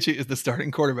 Ben DiNucci is the starting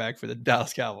quarterback for the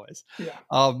Dallas Cowboys. Yeah.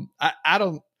 I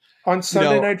don't. on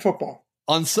Sunday Night Football.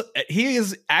 He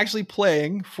is actually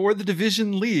playing for the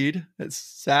division lead, as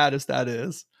sad as that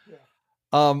is,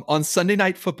 on Sunday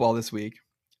Night Football this week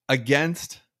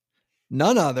against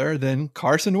none other than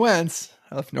Carson Wentz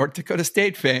of North Dakota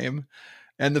State fame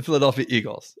and the Philadelphia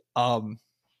Eagles.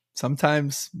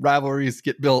 Sometimes rivalries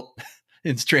get built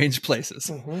in strange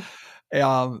places.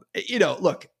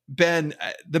 Look, Ben,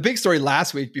 the big story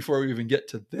last week before we even get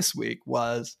to this week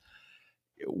was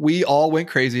we all went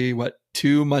crazy,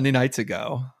 2 Monday nights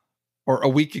ago or a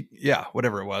week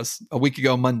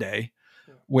ago Monday,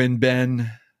 when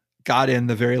Ben got in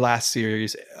the very last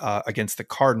series against the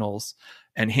Cardinals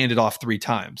and handed off 3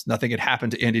 times. Nothing had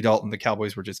happened to Andy Dalton. The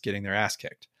Cowboys were just getting their ass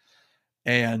kicked.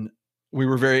 And we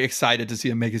were very excited to see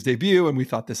him make his debut, and we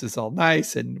thought this is all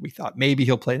nice, and we thought maybe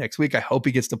he'll play next week. I hope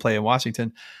he gets to play in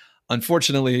Washington.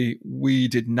 Unfortunately, we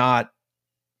did not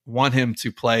want him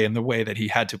to play in the way that he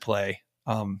had to play.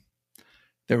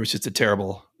 There was just a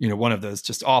terrible, one of those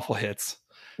just awful hits.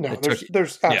 No,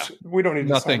 there's we don't need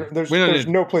nothing. There's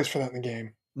no place for that in the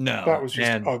game. No, that was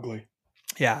just ugly.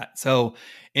 Yeah. So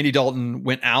Andy Dalton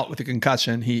went out with a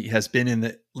concussion. He has been in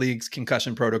the league's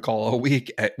concussion protocol a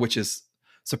week, which is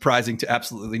surprising to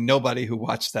absolutely nobody who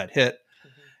watched that hit.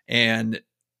 And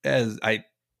as I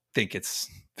think it's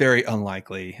very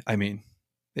unlikely. I mean,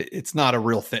 it's not a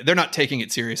real thing. They're not taking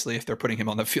it seriously if they're putting him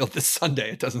on the field this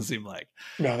Sunday. It doesn't seem like.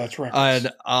 No, that's right.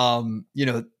 And,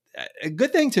 a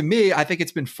good thing to me, I think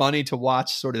it's been funny to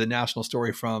watch sort of the national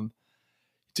story from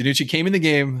DiNucci came in the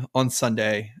game on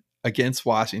Sunday against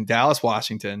Dallas,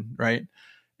 Washington, right?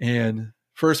 And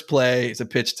first play is a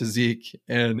pitch to Zeke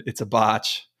and it's a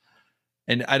botch.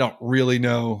 And I don't really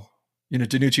know,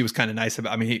 DiNucci was kind of nice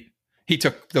about, he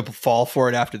took the fall for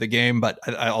it after the game, but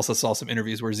I also saw some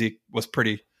interviews where Zeke was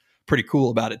pretty cool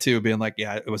about it too, being like,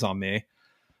 yeah, it was on me.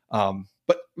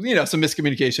 But some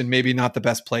miscommunication, maybe not the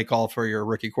best play call for your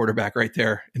rookie quarterback right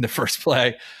there in the first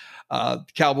play.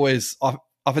 Cowboys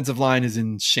offensive line is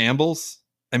in shambles.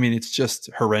 It's just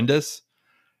horrendous.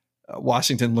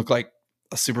 Washington looked like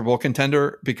a Super Bowl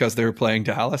contender because they were playing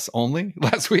Dallas only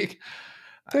last week.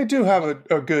 They do have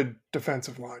a good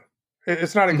defensive line.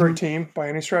 It's not a great team by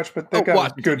any stretch, but they've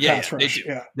got a good pass rush.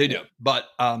 They do. But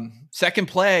second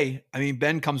play,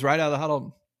 Ben comes right out of the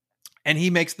huddle and he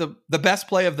makes the best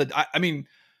play of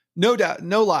no doubt,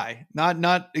 no lie,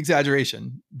 not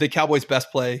exaggeration. The Cowboys'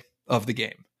 best play of the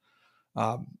game.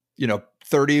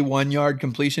 31-yard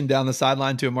completion down the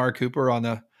sideline to Amari Cooper on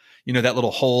that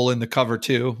little hole in the cover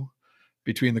 2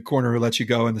 between the corner who lets you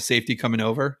go and the safety coming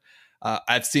over.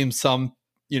 I've seen some,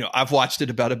 I've watched it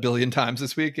about 1 billion times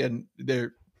this week, and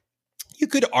you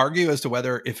could argue as to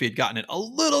whether if he had gotten it a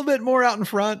little bit more out in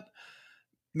front,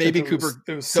 maybe Cooper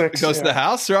goes to the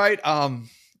house, right?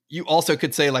 You also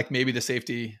could say maybe the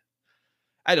safety,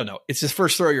 I don't know. It's his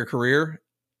first throw of your career.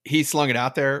 He slung it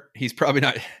out there. He's probably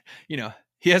not,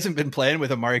 he hasn't been playing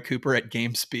with Amari Cooper at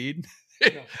game speed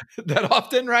that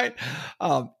often, right?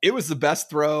 It was the best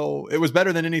throw. It was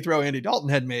better than any throw Andy Dalton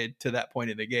had made to that point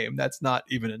in the game. That's not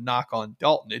even a knock on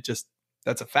Dalton.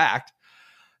 That's a fact.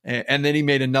 And then he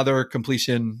made another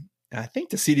completion, I think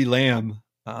to CeeDee Lamb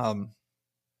on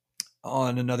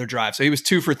another drive. So he was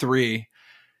 2 for 3.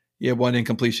 He had 1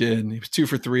 incompletion. He was 2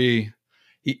 for 3.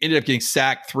 He ended up getting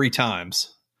sacked 3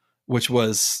 times, which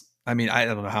was, I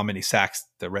don't know how many sacks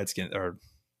the Redskins or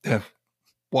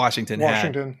Washington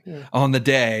had on the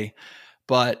day,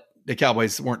 but the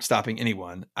Cowboys weren't stopping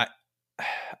anyone.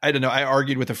 I don't know. I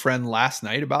argued with a friend last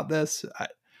night about this.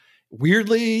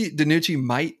 Weirdly, DiNucci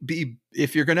might be,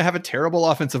 if you're going to have a terrible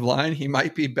offensive line, he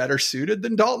might be better suited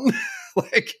than Dalton,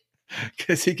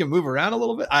 because he can move around a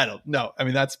little bit. I don't know.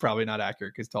 That's probably not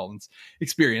accurate because Dalton's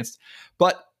experienced.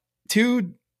 But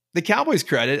to the Cowboys'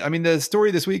 credit, the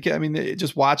story this week,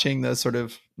 just watching the sort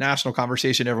of national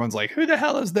conversation, everyone's like, who the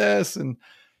hell is this? And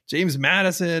James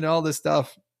Madison, all this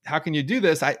stuff. How can you do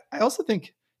this? I also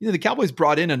think, the Cowboys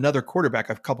brought in another quarterback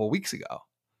a couple of weeks ago,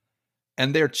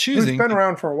 and they're choosing. Who's been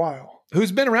around for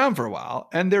a while.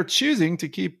 And they're choosing to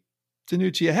keep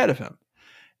DiNucci ahead of him.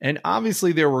 And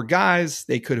obviously there were guys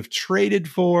they could have traded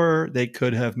for, they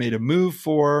could have made a move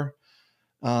for.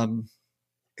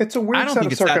 It's a weird set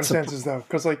of circumstances, though,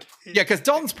 because because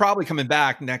Dalton's probably coming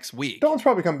back next week. Dalton's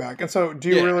probably coming back, and so do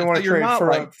you really want to trade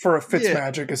for a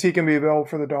Fitzmagic because he can be available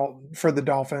for the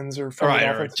Dolphins or for the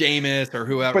Dolphins, or Jameis or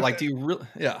whoever? Do you really?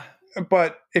 Yeah.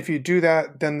 But if you do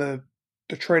that, then the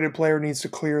traded player needs to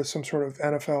clear some sort of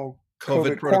NFL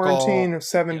COVID quarantine of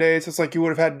 7 days. It's like you would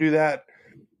have had to do that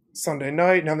Sunday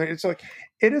night. Now it's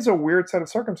it is a weird set of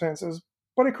circumstances,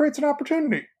 but it creates an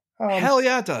opportunity. Hell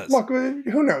yeah, it does. Look,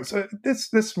 who knows?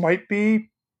 This might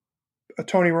be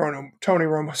Tony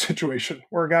Romo situation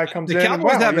where a guy comes in. The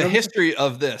Cowboys and, have a history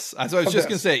of this. As I was just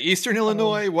going to say, Eastern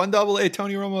Illinois, 1AA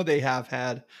Tony Romo, they have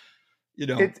had,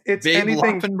 it's Babe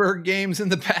anything Laufenberg games in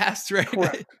the past, right?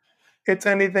 Correct. It's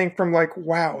anything from like,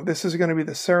 wow, this is going to be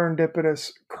the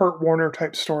serendipitous Kurt Warner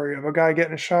type story of a guy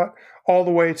getting a shot, all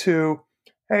the way to,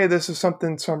 hey, this is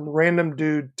something some random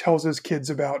dude tells his kids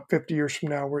about 50 years from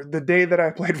now, where the day that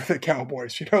I played with the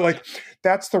Cowboys, like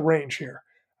that's the range here.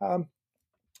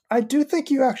 I do think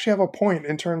you actually have a point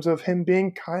in terms of him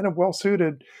being kind of well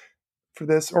suited for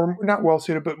this, or not well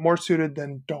suited, but more suited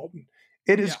than Dalton.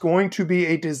 It is going to be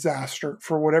a disaster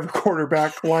for whatever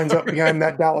quarterback lines up behind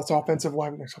that Dallas offensive line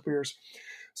in the next couple of years.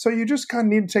 So you just kind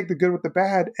of need to take the good with the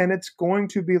bad, and it's going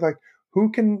to be like,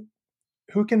 who can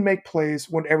make plays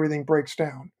when everything breaks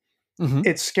down? Mm-hmm.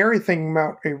 It's scary thinking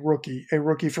about a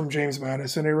rookie from James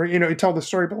Madison. You tell the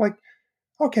story, but like,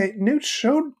 okay, Newt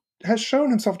has shown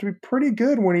himself to be pretty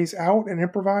good when he's out and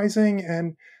improvising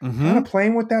and kind of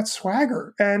playing with that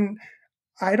swagger. And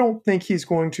I don't think he's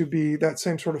going to be that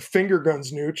same sort of finger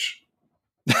guns Nooch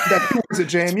that he was at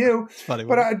JMU. Funny,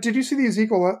 but did you see the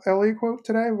Ezekiel Elliott quote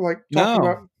today?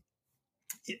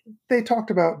 They talked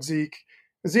about Zeke.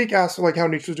 Zeke asked like how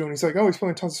Nooch was doing. He's like, oh, he's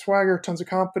playing tons of swagger, tons of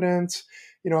confidence.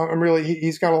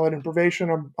 He's got a lot of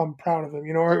improvisation. I'm proud of him,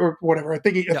 or whatever. I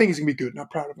think he's gonna be good. Not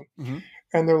proud of him. Mm-hmm.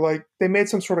 And they're like, they made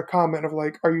some sort of comment of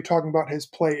like, are you talking about his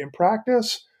play in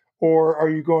practice? Or are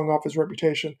you going off his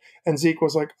reputation? And Zeke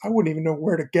was like, I wouldn't even know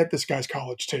where to get this guy's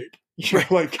college tape.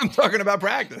 Like I'm talking about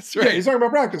practice, right? Yeah, he's talking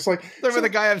about practice. Like the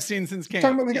guy I've seen since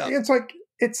camp. It's like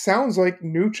it sounds like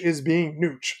Nooch is being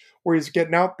Nooch, where he's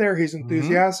getting out there, he's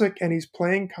enthusiastic, and he's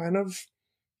playing kind of.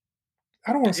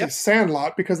 I don't want to say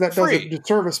Sandlot because that does a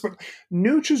disservice, but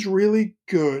Nooch is really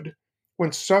good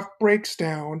when stuff breaks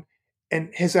down and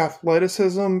his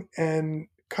athleticism and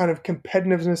kind of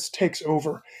competitiveness takes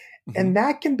over. And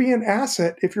that can be an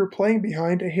asset if you're playing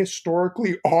behind a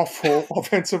historically awful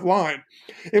offensive line.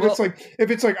 If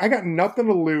it's like I got nothing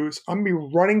to lose, I'm gonna be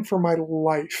running for my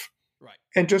life, right?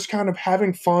 And just kind of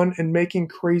having fun and making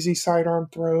crazy sidearm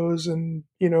throws and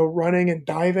running and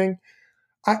diving.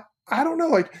 I don't know.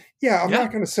 Like, I'm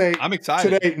not going to say I'm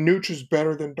excited today Nooch is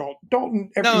better than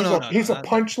Dalton. Dalton, he's a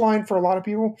punchline for a lot of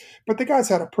people, but the guy's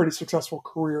had a pretty successful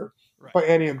career. Right. By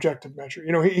any objective measure.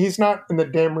 He's not in the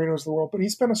Dan Marinos of the world, but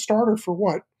he's been a starter for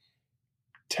what?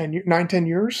 10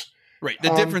 years? Right. The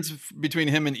difference between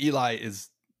him and Eli is,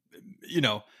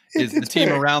 is the team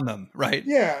around them, right?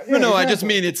 Yeah. No, exactly. I just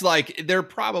mean it's like they're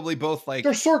probably both like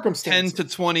their circumstances. 10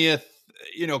 to 20th,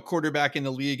 quarterback in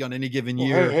the league on any given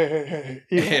year.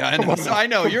 Hey, I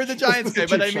know you're the Giants guy,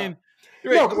 but I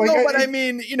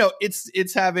mean,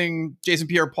 it's having Jason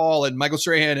Pierre-Paul and Michael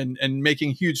Strahan and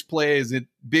making huge plays at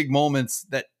big moments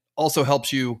that also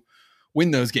helps you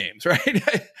win those games, right?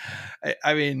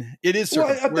 I mean, it is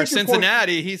where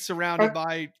Cincinnati, he's surrounded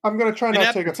by. I'm going to try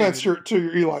not to take offense to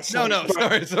your Eli. No,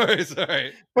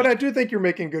 sorry. But I do think you're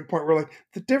making a good point. Where like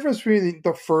the difference between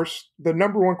the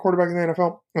number one quarterback in the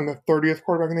NFL and the 30th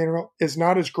quarterback in the NFL is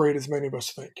not as great as many of us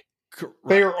think. Correct.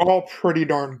 They are all pretty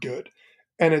darn good.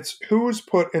 And it's who's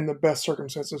put in the best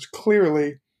circumstances.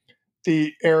 Clearly,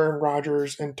 the Aaron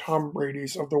Rodgers and Tom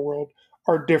Brady's of the world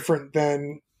are different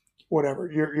than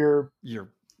whatever your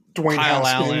Dwayne Kyle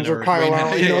Haskins or Kyle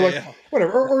Allen,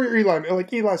 whatever, or your Eli.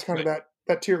 Like Eli's kind of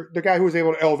that tier, the guy who was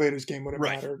able to elevate his game when it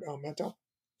mattered.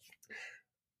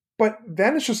 But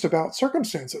then it's just about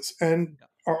circumstances. And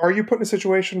are you put in a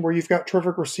situation where you've got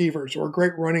terrific receivers or a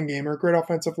great running game or a great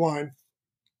offensive line?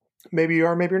 Maybe you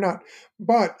are, maybe you're not.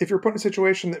 But if you're put in a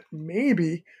situation that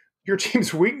maybe your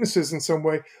team's weaknesses in some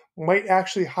way might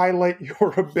actually highlight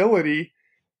your ability,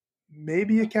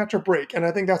 maybe you catch a break. And I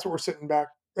think that's what we're sitting back.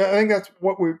 I think that's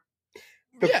what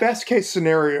best case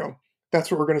scenario,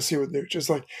 that's what we're going to see with Nooch. Is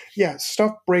like,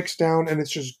 stuff breaks down and it's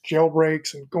just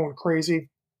jailbreaks and going crazy.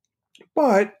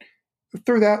 But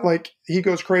through that, like he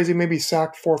goes crazy, maybe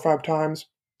sacked 4 or 5 times,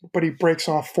 but he breaks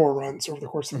off 4 runs over the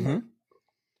course of the night.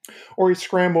 Or he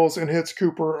scrambles and hits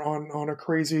Cooper on a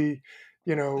crazy,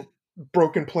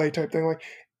 broken play type thing. Like,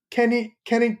 can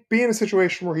he be in a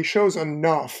situation where he shows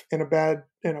enough in a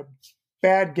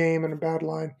bad game and a bad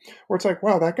line where it's like,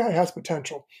 wow, that guy has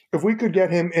potential. If we could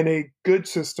get him in a good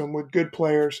system with good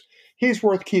players, he's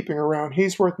worth keeping around.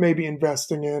 He's worth maybe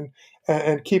investing in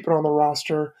and keeping on the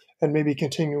roster and maybe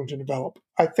continuing to develop.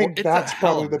 I think that's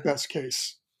probably the best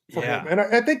case for him. And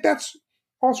I think that's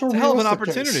also a hell of an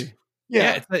opportunity. Case.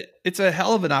 Yeah, it's a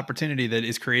hell of an opportunity that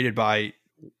is created by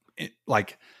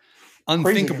like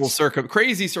unthinkable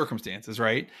crazy circumstances,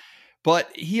 right? But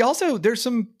there's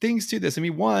some things to this. I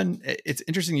mean, one, it's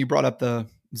interesting you brought up the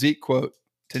Zeke quote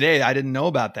today. I didn't know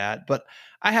about that, but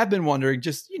I have been wondering,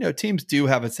 just, teams do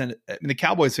have a sense. I mean, the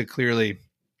Cowboys have clearly,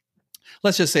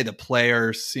 let's just say the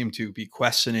players seem to be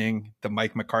questioning the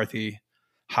Mike McCarthy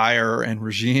hire and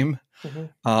regime.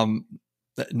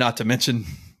 Not to mention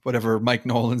whatever Mike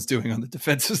Nolan's doing on the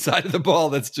defensive side of the ball.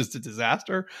 That's just a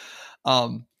disaster.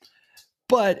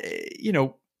 But,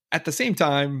 at the same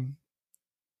time,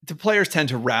 the players tend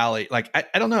to rally. Like,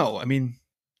 I don't know. I mean,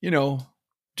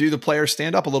 do the players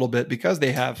stand up a little bit because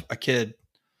they have a kid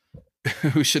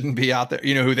who shouldn't be out there,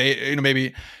 who they,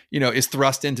 maybe, is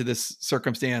thrust into this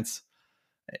circumstance.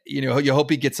 You hope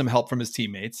he gets some help from his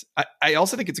teammates. I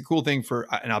also think it's a cool thing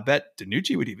and I'll bet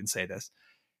DiNucci would even say this.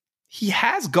 He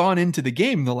has gone into the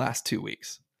game the last 2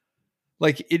 weeks.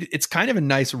 Like it's kind of a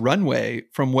nice runway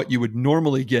from what you would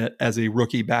normally get as a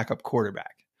rookie backup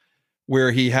quarterback,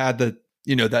 where he had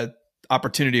that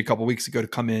opportunity a couple of weeks ago to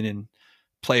come in and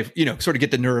play, sort of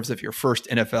get the nerves of your first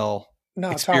NFL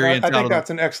experience. Tom, I think that's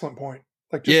an excellent point.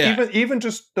 Like even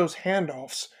just those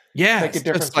handoffs make a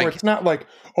difference. Where it's not like,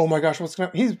 oh my gosh,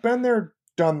 he's been there,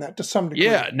 done that to some degree.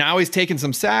 Yeah, now he's taken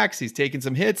some sacks, he's taken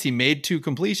some hits, he made 2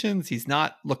 completions, he's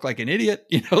not looked like an idiot,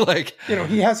 he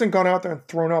hasn't gone out there and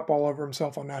thrown up all over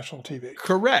himself on national TV.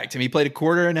 Correct. And he played a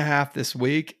quarter and a half this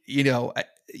week. I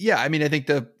think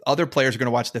the other players are going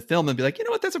to watch the film and be like, you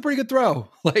know what, that's a pretty good throw.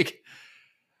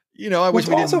 What's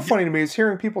also funny to me is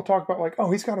hearing people talk about like, oh,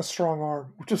 he's got a strong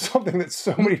arm, which is something that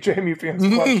so many JMU fans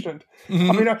questioned.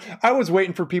 I mean, I was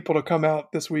waiting for people to come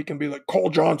out this week and be like, Cole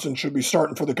Johnson should be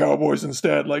starting for the Cowboys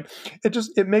instead. Like,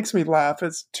 it makes me laugh.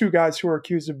 It's 2 guys who are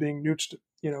accused of being Nooch,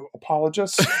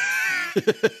 apologists.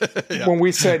 When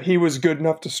we said he was good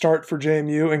enough to start for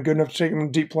JMU and good enough to take him a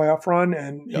deep playoff run,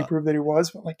 and he proved that he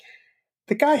was. But like,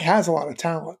 the guy has a lot of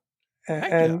talent,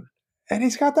 and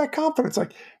he's got that confidence.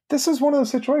 Like, this is one of those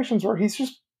situations where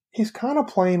he's kind of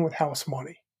playing with house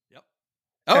money. Yep.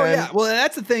 Oh, yeah. Well,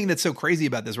 that's the thing that's so crazy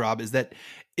about this, Rob, is that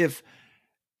if,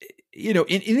 in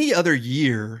any other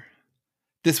year,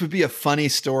 this would be a funny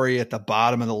story at the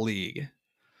bottom of the league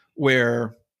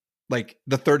where like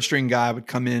the third string guy would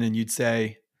come in and you'd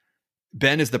say,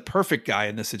 Ben is the perfect guy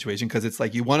in this situation because it's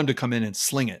like you want him to come in and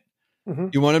sling it. Mm-hmm.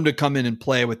 You want him to come in and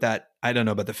play with that, I don't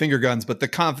know about the finger guns, but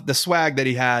the swag that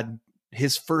he had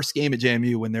his first game at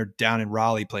JMU when they're down in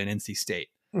Raleigh playing NC State.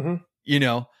 Mm-hmm.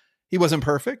 He wasn't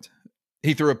perfect.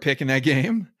 He threw a pick in that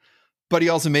game, but he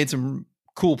also made some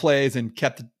cool plays and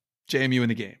kept JMU in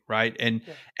the game, right? And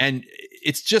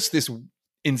it's just this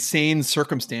insane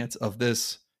circumstance of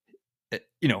this,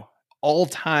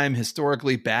 all-time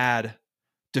historically bad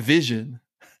division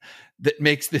that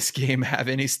makes this game have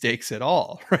any stakes at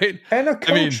all, right? And a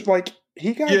coach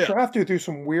he got drafted through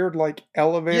some weird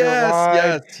elevator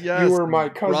ride. Yes. You were my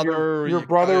cousin. Your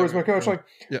brother was my coach.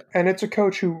 And it's a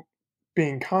coach who,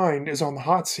 being kind, is on the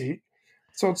hot seat.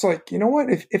 So it's like, you know what?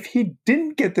 If he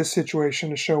didn't get this situation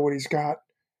to show what he's got,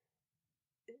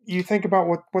 you think about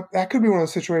what that could be one of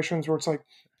those situations where it's like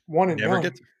one and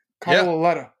done. Kyle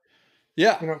Lauletta.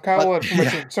 Yeah. Kyle Lauletta from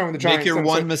Michigan, some of the Giants. Make your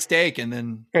one mistake and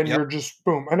then you're just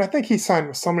boom. And I think he signed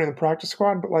with somebody in the practice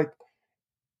squad, but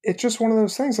it's just one of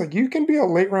those things. Like, you can be a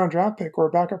late round draft pick or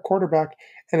a backup quarterback,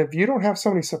 and if you don't have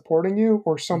somebody supporting you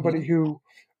or somebody who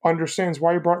understands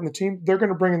why you brought in the team, they're going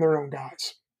to bring in their own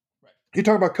guys. Right. You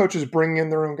talk about coaches bringing in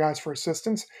their own guys for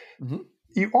assistance. Mm-hmm.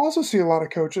 You also see a lot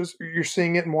of coaches, you're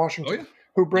seeing it in Washington,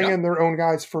 who bring in their own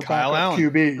guys for Kyle backup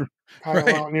Allen. QB. Kyle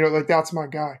Allen, that's my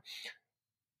guy.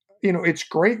 It's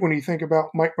great when you think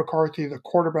about Mike McCarthy, the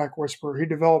quarterback whisperer. He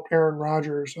developed Aaron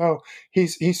Rodgers. Oh, he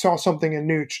saw something in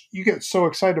Nooch. You get so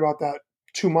excited about that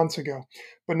 2 months ago.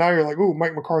 But now you're like, ooh,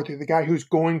 Mike McCarthy, the guy who's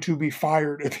going to be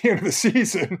fired at the end of the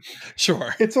season.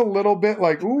 Sure. It's a little bit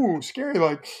like, ooh, scary.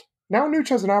 Like, now Nooch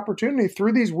has an opportunity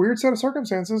through these weird set of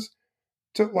circumstances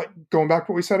to, going back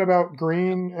to what we said about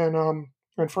Green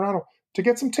and Fernando, to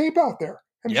get some tape out there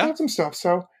and show some stuff.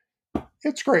 So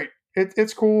it's great.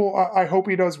 It's cool. I hope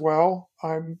he does well.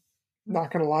 I'm not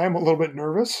going to lie. I'm a little bit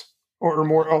nervous a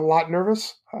lot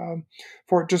nervous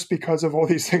for it, just because of all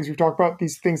these things we've talked about,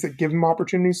 these things that give him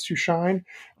opportunities to shine,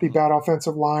 the bad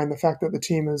offensive line, the fact that the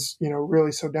team is,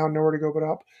 really so down, nowhere to go but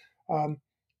up.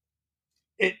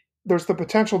 There's the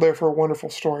potential there for a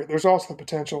wonderful story. There's also the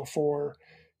potential for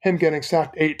him getting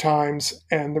sacked 8 times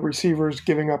and the receivers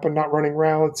giving up and not running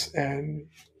routes and,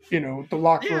 the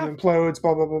locker room implodes,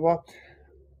 blah, blah, blah, blah.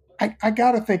 I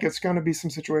got to think it's going to be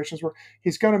some situations where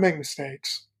he's going to make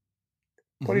mistakes,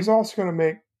 but he's also going to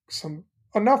make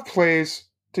enough plays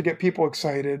to get people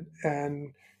excited.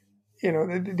 And,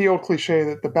 the old cliche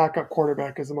that the backup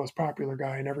quarterback is the most popular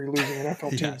guy in every losing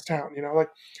NFL team's town,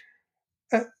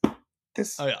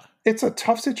 it's a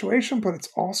tough situation, but it's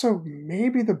also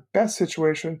maybe the best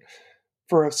situation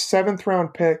for a 7th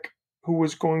round pick who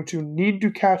was going to need to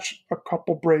catch a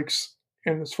couple breaks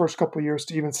in his first couple of years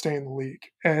to even stay in the league.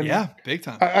 And yeah, big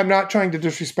time. I'm not trying to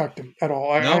disrespect him at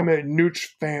all. I'm a Nooch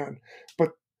fan, but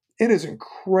it is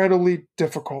incredibly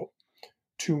difficult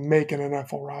to make an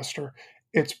NFL roster.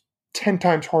 It's 10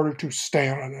 times harder to stay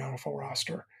on an NFL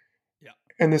roster. Yeah.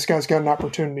 And this guy's got an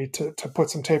opportunity to put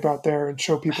some tape out there and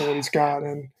show people what he's got.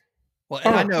 And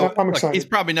I know I'm excited. He's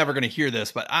probably never going to hear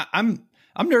this, but I'm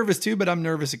nervous too, but I'm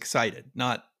nervous excited,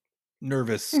 not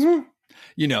nervous,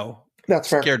 that's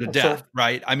fair. Scared to death, fair.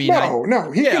 Right? I mean,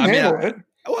 no, he can handle it.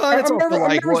 Well, I'm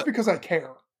nervous because I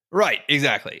care. Right,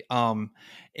 exactly.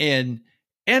 And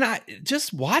I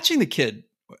just watching the kid.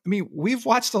 I mean, we've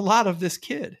watched a lot of this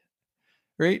kid,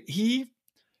 right? He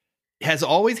has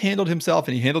always handled himself,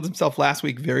 and he handled himself last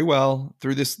week very well.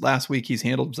 Through this last week, he's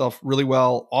handled himself really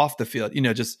well off the field.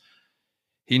 Just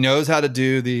he knows how to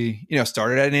do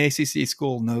started at an ACC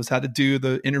school, knows how to do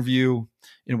the interview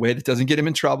in a way that doesn't get him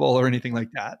in trouble or anything like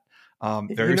that.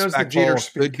 Very respectful,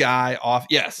 good guy off.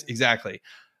 Yes, exactly.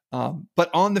 But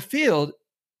on the field,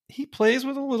 he plays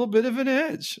with a little bit of an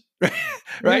edge, right?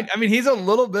 Right. I mean, he's a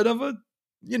little bit of a,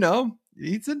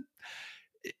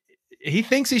 he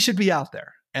thinks he should be out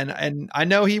there. And I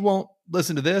know he won't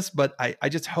listen to this, but I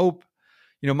just hope,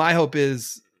 my hope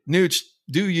is Nooch,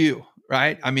 do you,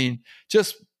 right? I mean,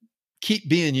 just keep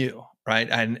being you, right?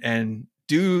 And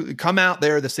do come out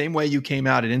there the same way you came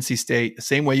out at NC State, the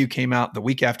same way you came out the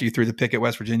week after you threw the pick at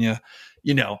West Virginia.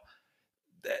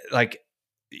 Like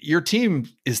your team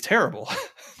is terrible.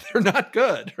 They're not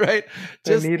good, right?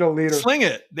 They need a leader. Sling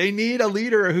it. They need a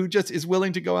leader who just is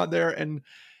willing to go out there and,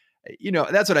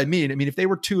 that's what I mean. I mean, if they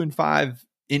were 2-5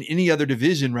 in any other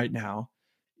division right now,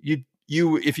 you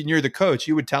if you're the coach,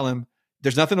 you would tell him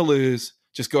there's nothing to lose.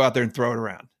 Just go out there and throw it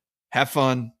around. Have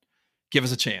fun. Give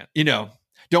us a chance.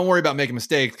 Don't worry about making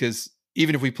mistakes, because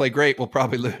even if we play great, we'll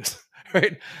probably lose,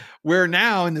 right? Where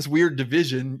now in this weird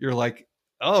division, you're like,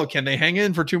 oh, can they hang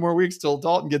in for 2 more weeks till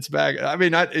Dalton gets back? I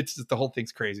mean, it's just, the whole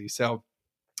thing's crazy. So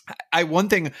one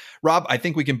thing, Rob, I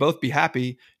think we can both be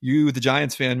happy. You, the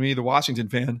Giants fan, me, the Washington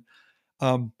fan.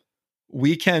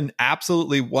 We can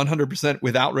absolutely 100%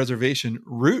 without reservation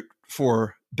root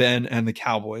for Ben and the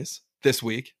Cowboys this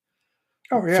week.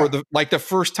 Oh, yeah. For the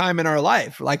first time in our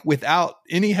life, like without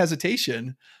any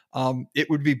hesitation. It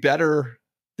would be better.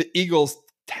 The Eagles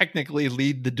technically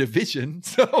lead the division.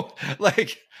 So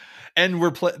and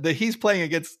he's playing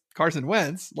against Carson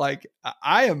Wentz. Like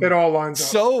I am. It all lines up.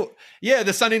 So yeah,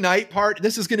 the Sunday night part,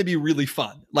 this is going to be really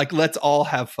fun. Like, let's all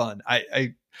have fun.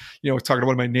 I was talking to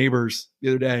one of my neighbors the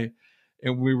other day,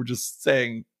 and we were just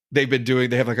saying they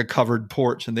have like a covered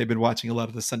porch, and they've been watching a lot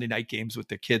of the Sunday night games with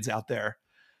their kids out there.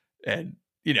 And,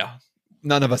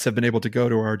 none of us have been able to go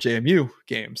to our JMU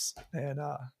games. And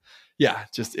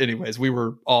just anyways, we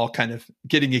were all kind of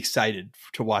getting excited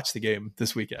to watch the game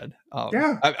this weekend.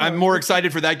 I'm more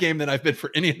excited for that game than I've been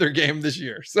for any other game this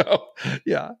year. So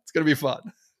yeah, it's going to be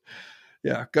fun.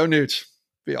 Yeah. Go Nooch.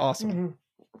 Be awesome. Mm-hmm.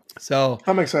 So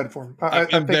I'm excited for him.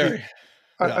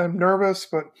 I'm nervous,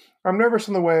 but I'm nervous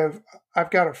in the way of,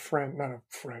 I've got a friend, not a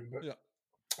friend, but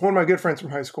one of my good friends from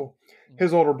high school.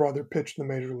 His older brother pitched in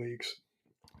the major leagues,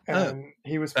 and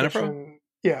he was pitching.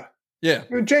 Yeah.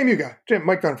 JMU guy,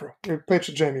 Mike Venefro. He pitched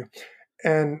at JMU,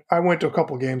 and I went to a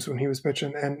couple games when he was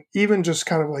pitching, and even just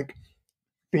kind of like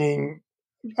being,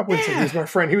 I wouldn't say he was my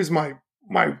friend. He was my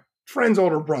friend's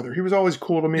older brother. He was always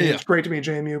cool to me. It was great to be at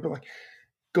JMU, but like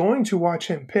going to watch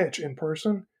him pitch in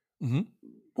person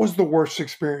was the worst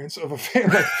experience of a fan.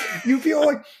 Like, you feel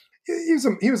like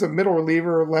he was a middle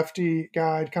reliever, lefty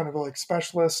guy, kind of like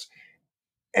specialist.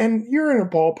 And you're in a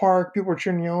ballpark, people are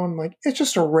cheering you on. Like, it's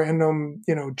just a random,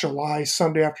 July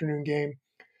Sunday afternoon game.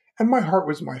 And my heart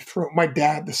was in my throat. My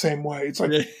dad, the same way. It's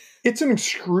like, it's an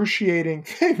excruciating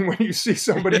thing when you see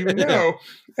somebody you know,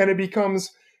 and it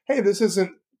becomes, hey, this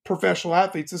isn't professional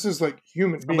athletes. This is like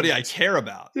human beings. Somebody I care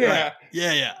about. Yeah. Right.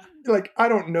 Yeah. Like, I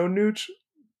don't know Nooch,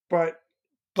 but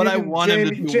I want him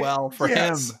to do well for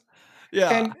him.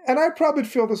 Yeah. And I probably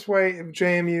feel this way if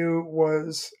JMU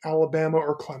was Alabama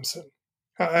or Clemson.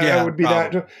 I would be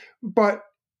probably that. But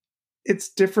it's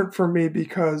different for me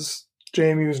because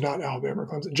JMU is not Alabama or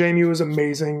Clemson. JMU is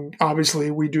amazing.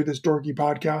 Obviously, we do this dorky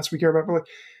podcast we care about, but like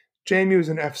JMU is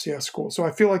an FCS school. So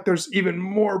I feel like there's even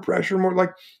more pressure,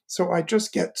 so I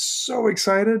just get so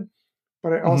excited,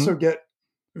 but I also get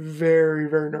very,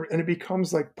 very nervous. And it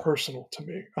becomes like personal to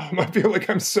me. I feel like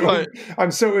I'm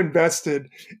so invested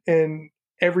in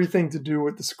everything to do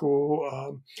with the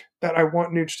school that I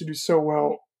want Nooch to do so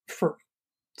well for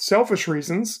selfish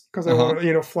reasons, because I want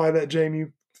to, fly that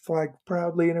JMU flag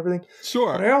proudly and everything.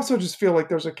 Sure. But I also just feel like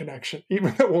there's a connection,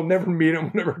 even though we'll never meet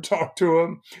him, we'll never talk to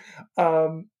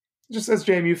him. Just as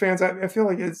JMU fans, I feel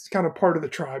like it's kind of part of the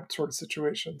tribe sort of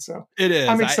situation. So it is.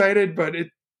 I'm excited, but it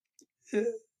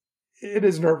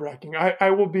is nerve-wracking.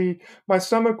 My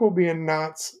stomach will be in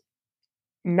knots,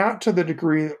 not to the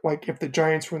degree that, like, if the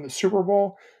Giants win the Super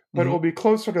Bowl, but it will be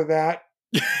closer to that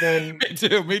than me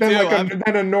too.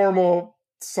 Than a normal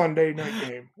Sunday night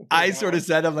game. I sort of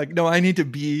said, I'm like, no, I need to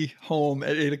be home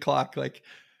at 8:00, like,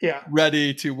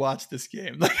 ready to watch this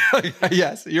game.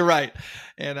 Yes, you're right.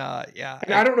 And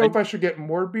and I don't know if I should get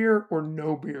more beer or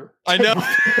no beer. I know.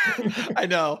 I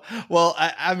know. Well,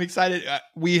 I'm excited.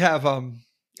 We have,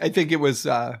 I think it was,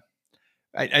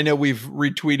 I know we've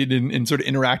retweeted and sort of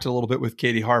interacted a little bit with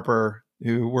Katie Harper,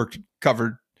 who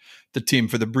covered the team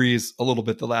for the Breeze a little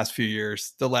bit the last few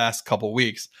years, the last couple of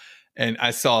weeks. And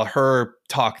I saw her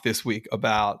talk this week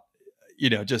about,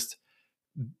 just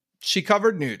she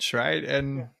covered Nooch, right?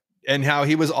 And how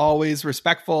he was always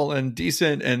respectful and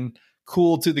decent and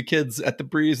cool to the kids at the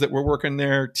Breeze that were working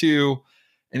there too.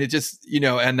 And it just,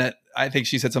 and that I think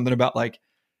she said something about, like,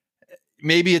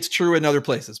 maybe it's true in other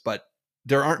places, but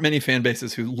there aren't many fan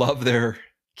bases who love their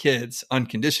kids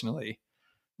unconditionally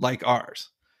like ours.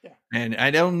 Yeah. And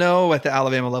I don't know at the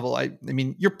Alabama level. I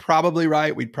mean, you're probably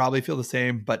right. We'd probably feel the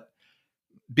same, but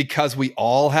because we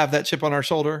all have that chip on our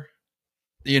shoulder,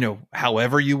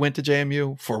 however you went to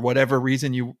JMU, for whatever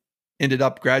reason you ended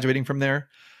up graduating from there,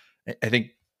 I think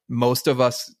most of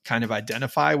us kind of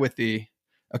identify with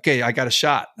okay, I got a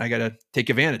shot. I got to take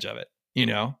advantage of it,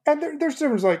 And there's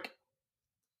difference, like,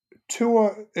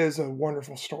 Tua is a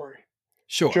wonderful story.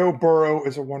 Sure. Joe Burrow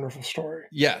is a wonderful story.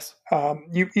 Yes.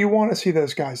 You want to see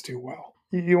those guys do well.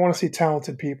 You want to see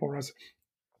talented people,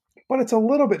 but it's a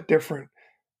little bit different.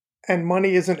 And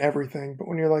money isn't everything. But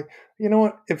when you're like, you know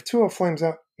what? If Tua flames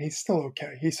out, he's still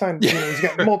okay. He signed, he's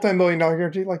got multi-million-dollar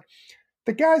guarantee. Like,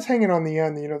 the guys hanging on the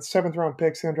end, the 7th round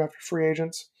picks, the undrafted free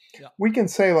agents. Yeah. We can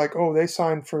say, like, oh, they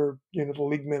signed for the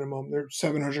league minimum. They're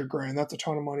 $700,000. That's a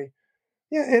ton of money.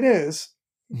 Yeah, it is.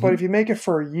 Mm-hmm. But if you make it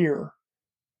for a year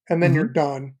and then you're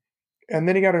done, and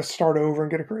then you got to start over and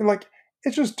get a career, like,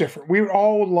 it's just different. We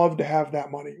all would love to have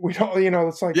that money. We don't,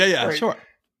 it's like, great. Sure.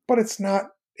 But it's not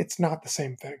the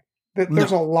same thing.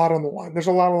 There's a lot on the line. There's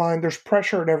a lot of line. There's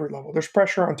pressure at every level. There's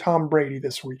pressure on Tom Brady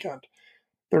this weekend.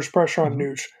 There's pressure on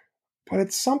Nooch. But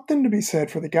it's something to be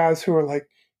said for the guys who are, like,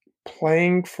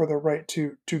 playing for the right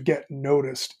to get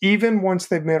noticed, even once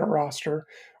they've made a roster,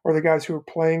 or the guys who are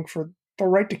playing for the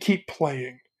right to keep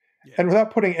playing. Yeah. And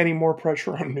without putting any more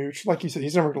pressure on Nooch, like you said,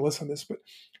 he's never going to listen to this, but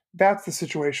that's the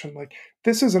situation. Like,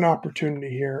 this is an opportunity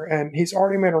here, and he's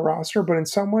already made a roster, but in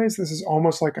some ways, this is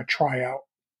almost like a tryout.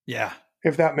 Yeah.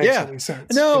 If that makes any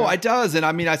sense. No, it does. And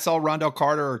I mean, I saw Rondell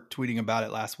Carter tweeting about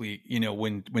it last week,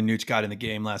 when Nooch got in the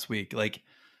game last week. Like,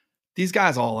 these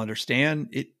guys all understand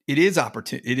it is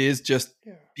opportunity. It is just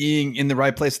being in the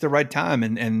right place at the right time.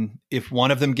 And if one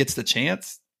of them gets the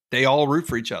chance, they all root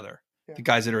for each other. Yeah. The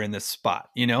guys that are in this spot,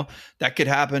 that could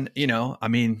happen. I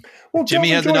mean, well,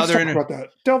 Jimmy has another about that.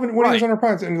 Delvin, when he was on our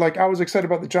podcast, and, like, I was excited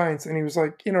about the Giants, and he was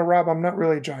like, Rob, I'm not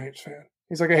really a Giants fan.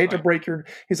 He's like, I hate to break your.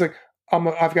 He's like,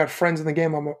 I've got friends in the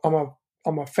game.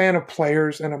 I'm a fan of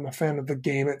players, and I'm a fan of the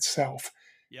game itself.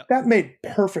 Yep. That made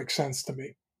perfect sense to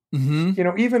me.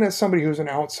 Mm-hmm. Even as somebody who's an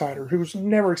outsider who's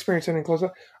never experienced anything close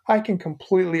up, I can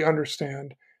completely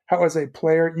understand how, as a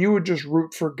player, you would just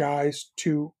root for guys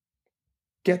to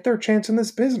get their chance in this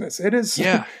business. It is,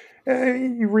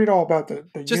 you read all about the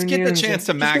just get the chance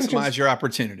to maximize your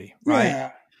opportunity, right?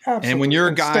 Yeah, absolutely. And when you're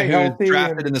a guy who's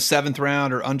drafted in the 7th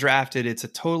round or undrafted, it's a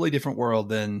totally different world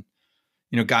than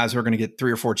guys who are going to get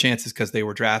 3 or 4 chances because they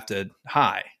were drafted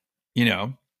high,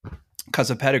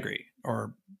 because of pedigree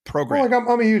or program. Well, like,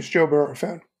 I'm a huge Joe Burrow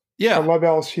fan. Yeah, I love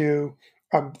LSU.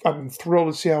 I've been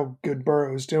thrilled to see how good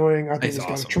Burrow is doing. I think he's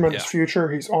got a tremendous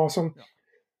future. He's awesome. Yeah.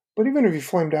 But even if he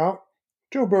flamed out,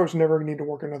 Joe Burrow's never going to need to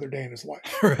work another day in his life.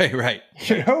 Right.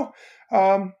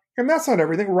 And that's not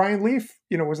everything. Ryan Leaf,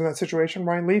 was in that situation.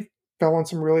 Ryan Leaf fell on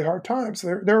some really hard times.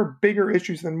 There are bigger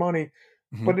issues than money,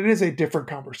 but it is a different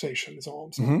conversation, is all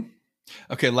I'm saying.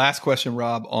 Mm-hmm. Okay, last question,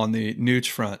 Rob, on the Nooch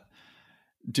front.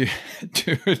 Do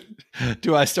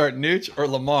I start Nooch or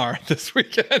Lamar this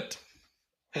weekend?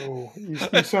 Oh, you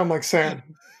sound like Sam.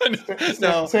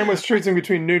 No. Sam was choosing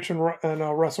between Nooch and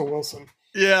Russell Wilson.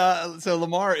 Yeah, so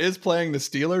Lamar is playing the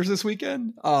Steelers this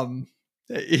weekend.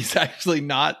 He's actually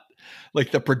not,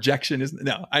 like, the projection is.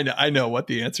 No, I know what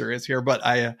the answer is here, but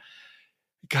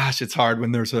gosh, it's hard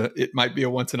when it might be a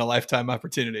once in a lifetime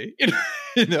opportunity. It'd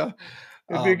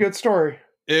be a good story.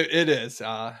 It is.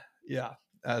 Yeah.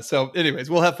 So anyways,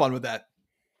 we'll have fun with that.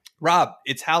 Rob,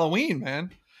 it's Halloween,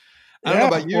 man. I don't know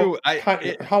about you.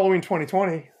 Halloween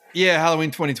 2020. Yeah,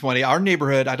 Halloween 2020. Our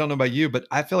neighborhood, I don't know about you, but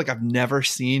I feel like I've never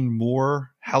seen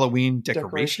more Halloween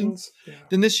decorations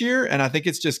than this year. And I think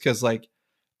it's just because like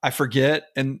I forget,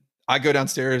 and I go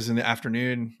downstairs in the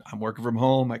afternoon. I'm working from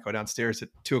home. I go downstairs at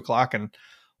 2:00 and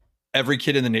every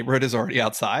kid in the neighborhood is already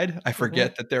outside. I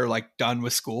forget that they're like done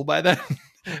with school by then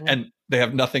and they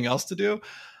have nothing else to do.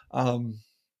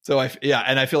 So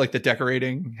and I feel like the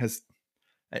decorating has,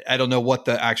 I don't know what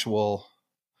the actual,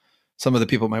 some of the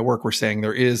people at my work were saying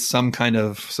there is some kind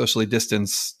of socially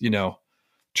distanced,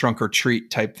 trunk or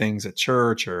treat type things at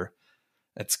church or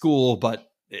at school, but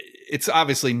it's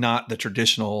obviously not the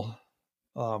traditional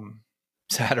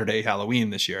Saturday Halloween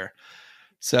this year.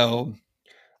 So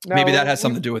maybe that has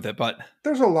something to do with it, but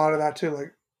there's a lot of that too.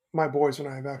 Like my boys and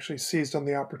I have actually seized on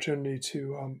the opportunity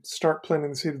to start planting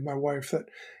the seed with my wife that,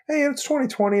 hey, it's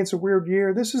 2020. It's a weird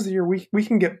year. This is the year we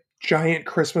can get giant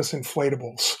Christmas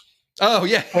inflatables. Oh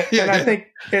yeah. And I think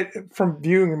from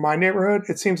viewing in my neighborhood,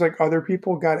 it seems like other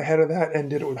people got ahead of that and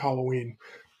did it with Halloween.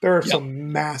 There are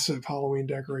some massive Halloween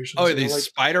decorations. Oh, these like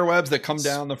spider webs that come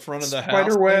down the front of the house.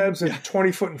 Spider webs and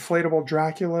 20-foot inflatable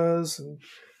Draculas.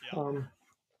 And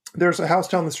there's a house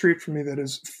down the street from me that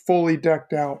is fully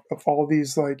decked out of all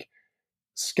these like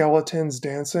skeletons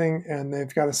dancing, and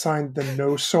they've got a sign, the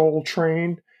No Soul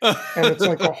Train. And it's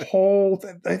like a whole,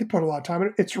 they put a lot of time in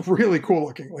it. It's really cool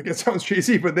looking. Like it sounds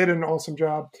cheesy, but they did an awesome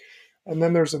job. And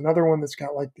then there's another one that's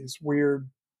got like these weird,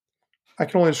 I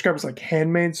can only describe it as like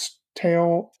Handmaid's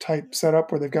Tale type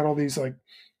setup where they've got all these like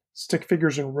stick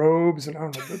figures and robes. And I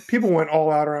don't know, people went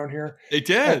all out around here. They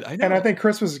did. And I think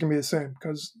Christmas is going to be the same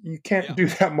because you can't do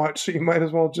that much. So you might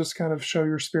as well just kind of show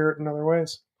your spirit in other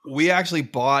ways. We actually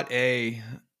bought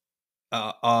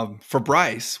for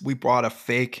Bryce, we bought a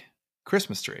fake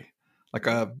Christmas tree. Like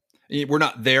we're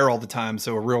not there all the time,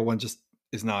 so a real one just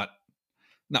is not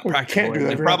practical. Can't do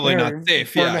that. Probably not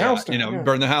safe. Burn the house down.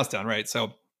 Burn the house down, right?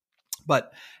 So,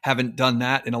 but haven't done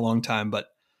that in a long time. But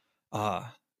we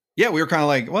were kind of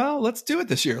like, well, let's do it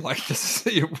this year. Like this,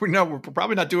 we're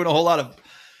probably not doing a whole lot of.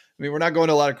 I mean, we're not going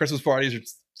to a lot of Christmas parties or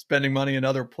spending money in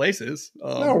other places.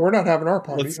 No, we're not having our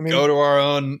party. Let's go to our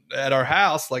own at our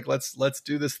house. Like let's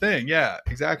do this thing. Yeah,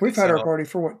 exactly. We've had our party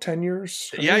for 10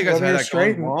 years? Yeah, you guys had that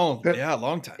straight long. A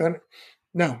long time.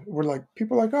 No, we're like,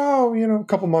 people are like, oh, a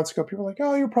couple months ago, people are like,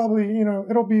 oh, you're probably,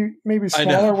 it'll be maybe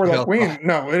smaller. We're like, we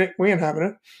ain't having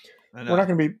it. We're not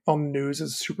going to be on the news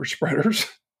as super spreaders.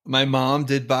 My mom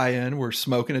did buy in. We're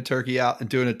smoking a turkey out and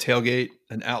doing a tailgate,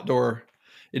 an outdoor.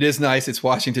 It is nice. It's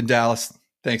Washington, Dallas,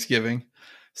 Thanksgiving.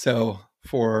 So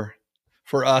for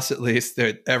us, at least,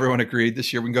 everyone agreed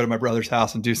this year we can go to my brother's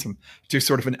house and do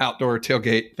sort of an outdoor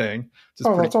tailgate thing. Which is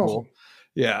pretty cool. Awesome.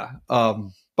 Yeah.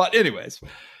 But anyways,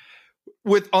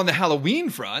 on the Halloween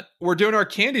front, we're doing our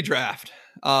candy draft.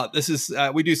 This is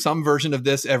we do some version of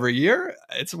this every year.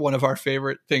 It's one of our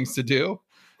favorite things to do.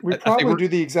 We probably do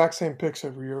the exact same picks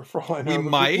every year for all I know.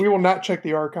 We will not check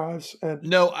the archives.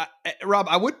 No, Rob,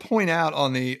 I would point out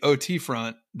on the OT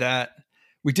front that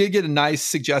we did get a nice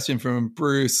suggestion from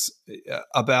Bruce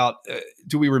about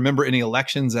do we remember any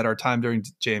elections at our time during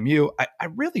JMU? I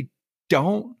really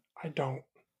don't. I don't.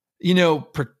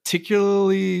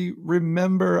 Particularly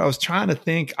remember, I was trying to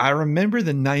think. I remember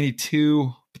the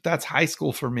 92, but that's high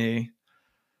school for me.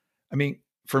 I mean,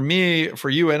 for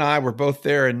you and I were both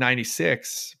there in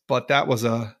 96, but that was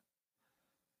a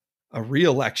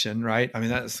re-election, right? I mean,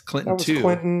 that's Clinton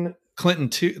too. Clinton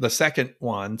too, the second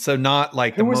one. So not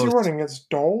like who was he running as?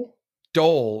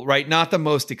 Dole, right? Not the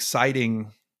most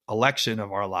exciting election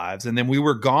of our lives. And then we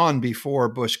were gone before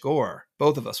Bush Gore.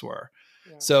 Both of us were.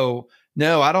 Yeah. So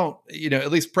no, I don't.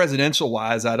 At least presidential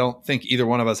wise, I don't think either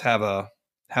one of us have a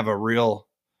real.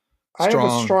 I have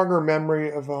a stronger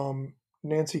memory of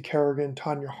Nancy Kerrigan,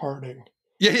 Tanya Harding.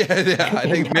 Yeah. I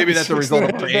think maybe that's a result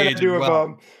of our age.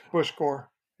 Of Bush Gore.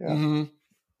 Yeah. Mm-hmm.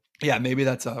 Yeah, maybe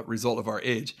that's a result of our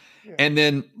age. Yeah. And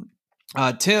then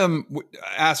Tim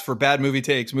asked for bad movie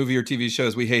takes, movie or TV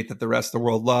shows we hate that the rest of the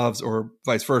world loves, or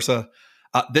vice versa.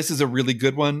 This is a really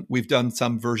good one. We've done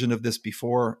some version of this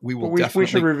before. We will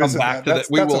definitely come back to that.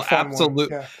 We will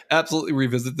absolutely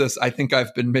revisit this. I think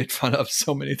I've been made fun of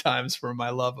so many times for my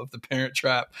love of The Parent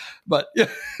Trap. But yeah,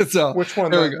 so which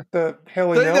one? The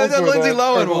Haley Mills, the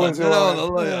Lindsay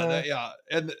Lohan one. Yeah.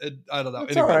 And I don't know.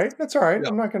 That's all right. That's all right. Yeah.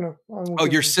 I'm not going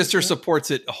to. Your sister supports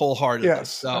it wholeheartedly. Yes.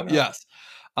 So yes.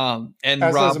 And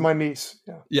as Rob, does my niece.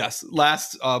 Yeah. Yes.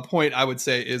 Last point I would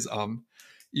say is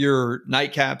your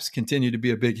nightcaps continue to be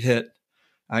a big hit.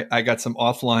 I got some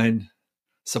offline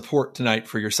support tonight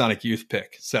for your Sonic Youth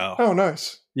pick. So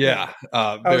nice. Yeah.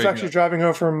 I was actually driving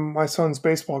home from my son's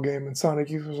baseball game, and Sonic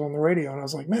Youth was on the radio, and I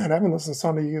was like, man, I haven't listened to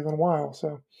Sonic Youth in a while.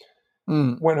 So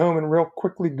went home and real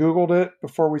quickly Googled it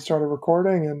before we started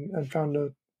recording and found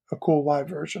a cool live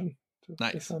version.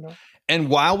 Nice. And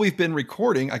while we've been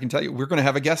recording, I can tell you, we're going to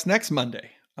have a guest next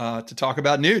Monday to talk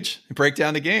about Nuge and break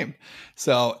down the game.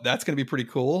 So that's going to be pretty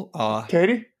cool.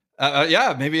 Katie?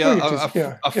 Yeah, maybe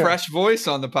a fresh voice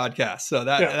on the podcast. So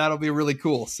that'll be really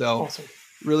cool. So awesome.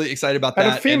 Really excited about that.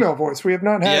 And a female voice. We have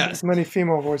not had as many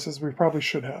female voices as we probably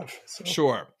should have. So.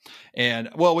 Sure.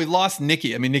 And well, we lost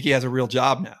Nikki. I mean, Nikki has a real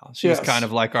job now. She's kind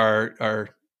of like our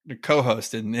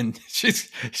co-host and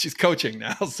she's coaching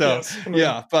now. So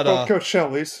but Coach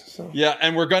Shelley's. So. Yeah.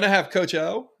 And we're going to have Coach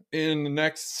O in the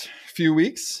next few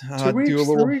weeks. 2 weeks,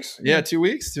 3 weeks? Yeah, 2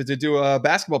 weeks to do a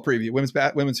basketball preview,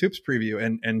 women's hoops preview,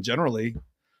 and generally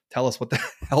tell us what the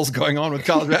hell's going on with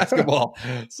college basketball.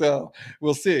 So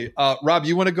we'll see. Rob,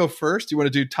 you want to go first? You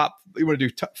want to do top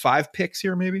 5 picks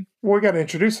here, maybe? Well, we got to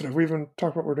introduce it. Have we even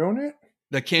talked about what we're doing yet?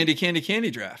 The candy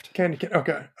draft.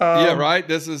 Okay. Yeah, right.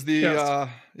 This is the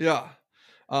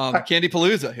Candy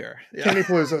Palooza here. Yeah. Candy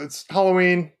Palooza. It's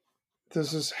Halloween.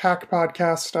 This is Hack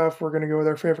Podcast stuff. We're going to go with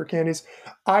our favorite candies.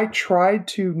 I tried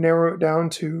to narrow it down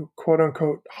to quote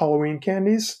unquote Halloween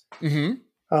candies,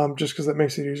 just because that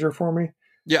makes it easier for me.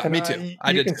 Yeah, me too.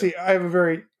 You can see I have a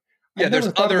very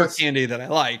there's other candy that I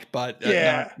like, but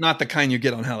not the kind you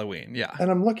get on Halloween. Yeah.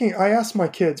 And I asked my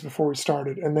kids before we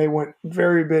started, and they went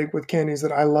very big with candies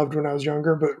that I loved when I was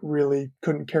younger, but really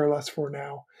couldn't care less for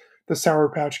now. The Sour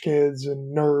Patch Kids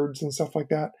and Nerds and stuff like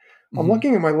that. I'm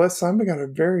looking at my list. I've got a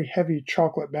very heavy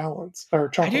chocolate balance or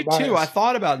chocolate bias. I do too. I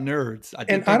thought about Nerds. I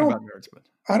did think about Nerds, but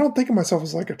I don't think of myself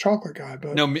as like a chocolate guy.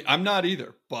 But no, I'm not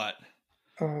either. But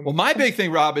well, my big thing,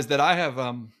 Rob, is that I have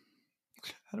how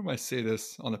do I say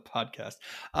this on the podcast?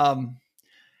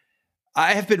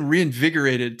 I have been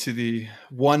reinvigorated to the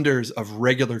wonders of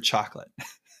regular chocolate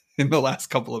in the last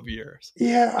couple of years.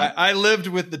 Yeah, I lived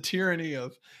with the tyranny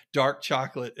of dark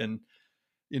chocolate and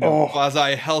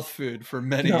quasi health food for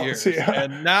many years.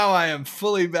 And now I am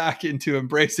fully back into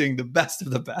embracing the best of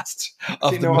the best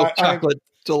of the milk chocolate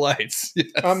delights.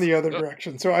 Yes. I'm the other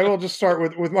direction. So I will just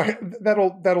start with my,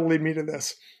 that'll lead me to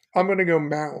this. I'm going to go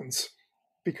Mounds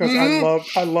because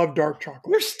I love dark chocolate.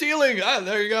 We're stealing.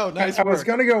 There you go. Nice work. I was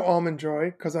going to go Almond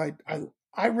Joy because I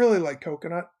really like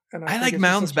coconut. And I like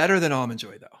Mounds better than Almond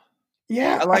Joy though.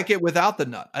 Yeah. I like it without the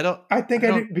nut. I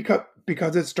do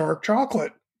because it's dark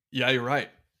chocolate. Yeah, you're right.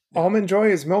 Almond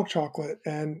Joy is milk chocolate,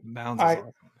 and Mounds is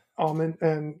awesome. Almond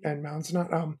and Mounds nut.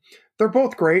 They're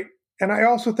both great, and I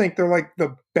also think they're like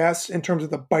the best in terms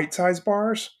of the bite-sized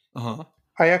bars.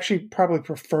 I actually probably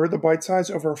prefer the bite-size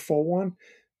over a full one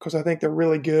because I think they're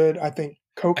really good. I think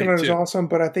coconut is awesome,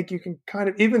 but I think you can kind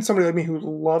of, even somebody like me who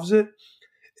loves it,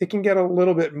 it can get a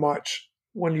little bit much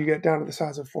when you get down to the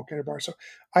size of a full candy bar. So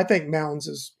I think Mounds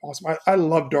is awesome. I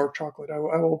love dark chocolate. I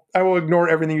will ignore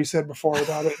everything you said before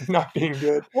about it not being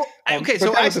good. Well, okay,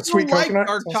 so I still like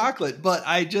dark chocolate, but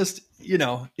I just,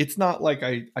 it's not like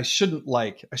I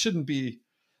shouldn't be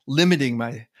limiting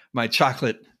my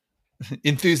chocolate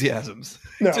enthusiasms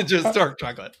to just dark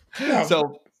chocolate. No.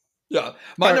 So yeah,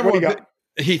 my number one,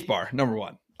 Heath Bar, number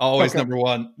one, always number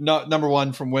one, number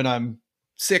one from when I'm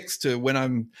 6 to when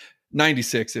I'm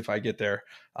 96 if I get there.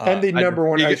 And the number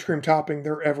one ice cream topping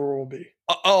there ever will be.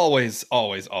 Always.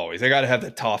 I got to have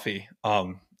the toffee.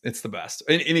 It's the best.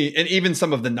 And even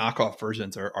some of the knockoff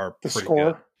versions are the pretty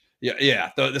Score. Good.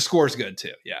 Yeah. The Score's good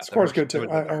too. Yeah. The Score's good too.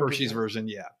 The Hershey's version.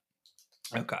 Yeah.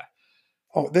 Okay.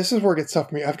 Oh, this is where it gets tough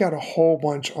for me. I've got a whole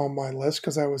bunch on my list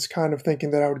because I was kind of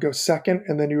thinking that I would go second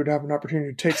and then you would have an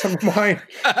opportunity to take some of mine.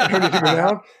 I don't need to go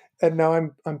down. And now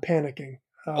I'm panicking.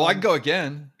 Well, I can go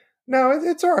again. No,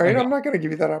 it's all right. I'm not going to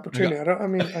give you that opportunity.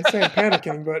 I say I'm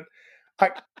panicking, but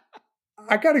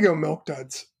I got to go Milk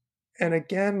Duds. And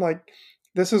again, like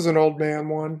this is an old man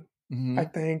one, I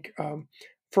think.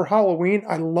 For Halloween,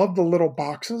 I love the little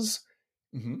boxes.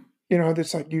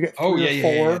 It's like you get 3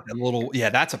 or 4. The little,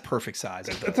 that's a perfect size.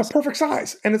 It's a perfect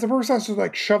size. And it's a perfect size to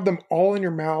like shove them all in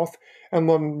your mouth and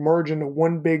then merge into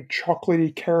one big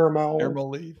chocolatey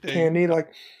caramel candy. Like,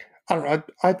 I don't know.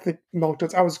 I think Milk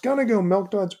Duds. I was going to go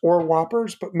Milk Duds or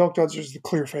Whoppers, but Milk Duds is the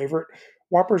clear favorite.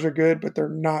 Whoppers are good, but they're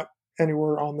not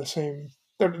anywhere on the same.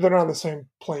 They're not on the same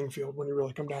playing field when you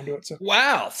really come down to it. So.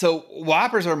 Wow. So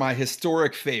Whoppers are my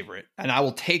historic favorite, and I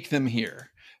will take them here.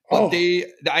 But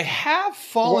I have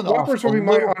fallen off. Whoppers will be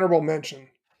my honorable mention.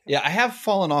 Yeah, I have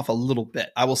fallen off a little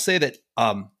bit. I will say that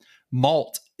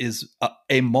malt is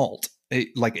a malt,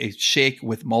 like a shake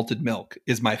with malted milk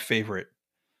is my favorite.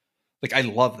 Like I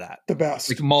love that. The best.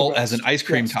 Like malt as an ice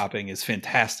cream topping is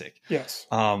fantastic. Yes.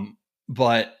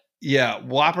 But yeah,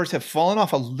 Whoppers have fallen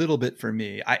off a little bit for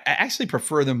me. I actually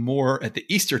prefer them more at the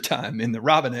Easter time in the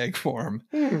Robin egg form.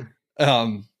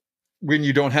 When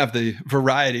you don't have the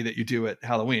variety that you do at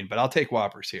Halloween, but I'll take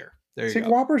Whoppers here. There you go.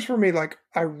 Whoppers for me, like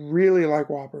I really like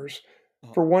Whoppers.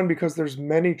 For one, because there's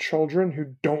many children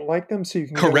who don't like them, so you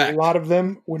can get a lot of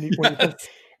them when you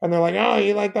and they're like, "Oh,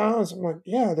 you like those?" I'm like,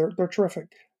 "Yeah, they're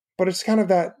terrific." But it's kind of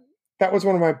that was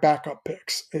one of my backup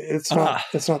picks. It's not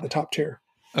the top tier.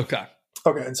 Okay.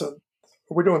 And so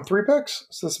we're doing 3 picks.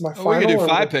 So this is my final. We can do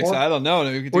 5 picks. I don't know.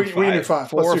 We can do 5. We can do 5.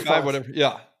 4 or 5, whatever.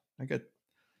 Yeah, I get.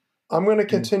 I'm going to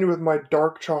continue with my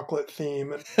dark chocolate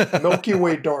theme, Milky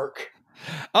Way Dark.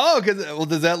 Oh,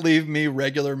 does that leave me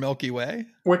regular Milky Way?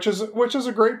 Which is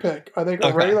a great pick. I think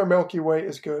a regular Milky Way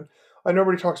is good. I know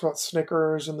everybody talks about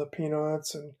Snickers and the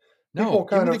peanuts and people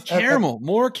kind of caramel,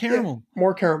 more caramel. Yeah,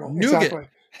 more caramel. Nougat. Exactly.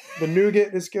 The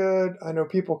nougat is good. I know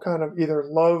people kind of either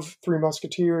love Three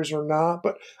Musketeers or not,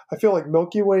 but I feel like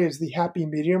Milky Way is the happy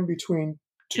medium between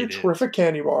two terrific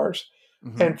candy bars.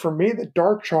 Mm-hmm. And for me, the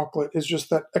dark chocolate is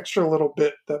just that extra little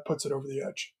bit that puts it over the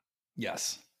edge.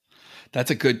 Yes.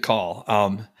 That's a good call.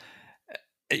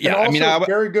 Yeah, I mean,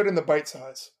 very good in the bite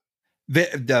size.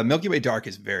 The Milky Way Dark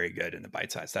is very good in the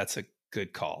bite size. That's a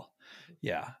good call.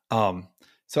 Yeah.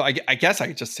 So I guess I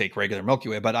could just take regular Milky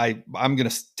Way, but I'm going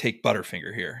to take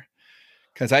Butterfinger here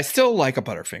because I still like a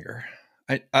Butterfinger.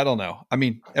 I don't know. I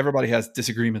mean, everybody has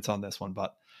disagreements on this one,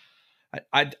 but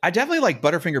I definitely like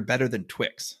Butterfinger better than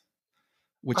Twix,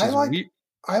 which is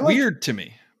weird to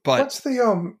me. But what's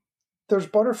the there's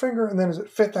Butterfinger, and then is it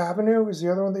Fifth Avenue? Is the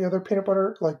other one the other peanut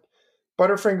butter? Like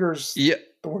Butterfinger's. Yeah,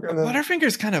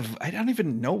 Butterfinger's kind of. I don't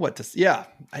even know what to. Yeah,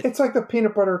 it's like the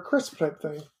peanut butter crisp type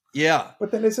thing. Yeah,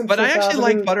 but then isn't. But Fifth I actually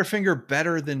like Butterfinger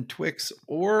better than Twix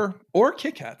or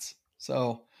Kit Kats.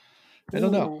 So I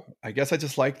don't know. I guess I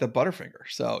just like the Butterfinger.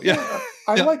 So yeah,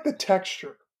 I like the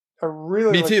texture. I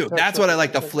really. Me too. That's what I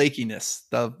like. The flakiness.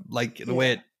 The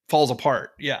way it falls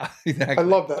apart. Yeah, exactly. I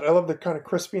love that. I love the kind of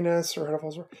crispiness or how it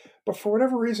falls apart. But for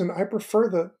whatever reason, I prefer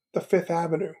the Fifth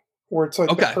Avenue, where it's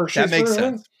like the Hershey's that makes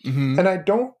sense. Mm-hmm. And I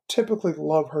don't typically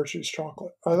love Hershey's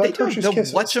chocolate. I like Hershey's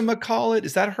Kisses. Whatchamacallit?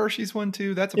 Is that a Hershey's one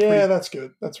too? That's that's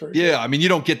good. That's very good. Yeah, I mean, you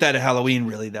don't get that at Halloween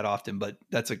really that often, but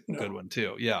that's a good one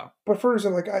too. Yeah. But for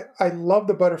example, like I love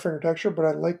the Butterfinger texture, but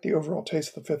I like the overall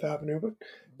taste of the Fifth Avenue. But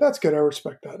that's good. I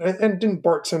respect that. And didn't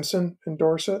Bart Simpson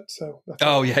endorse it? So that's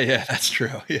yeah, that's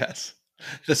true. Yes.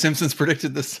 The Simpsons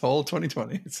predicted this whole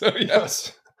 2020. So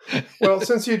yes. Well,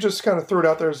 since you just kind of threw it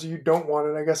out there as you don't want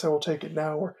it, I guess I will take it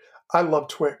now. Where I love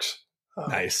Twix.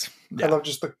 Nice. Yeah. I love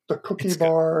just the cookie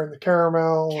bar and the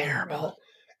caramel.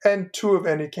 And 2 of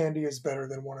any candy is better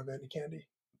than 1 of any candy.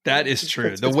 That is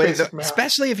true.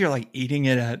 Especially if you're like eating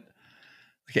it at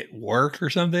work or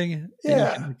something.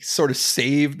 Yeah. And you can sort of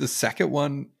save the second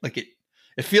one. Like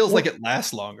it feels like it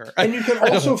lasts longer. And you can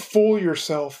also fool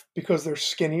yourself because they're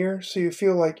skinnier. So you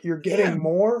feel like you're getting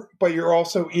more, but you're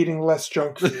also eating less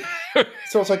junk food.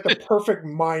 So it's like the perfect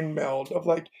mind meld of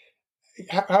like,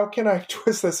 how can I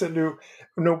twist this into,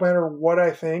 no matter what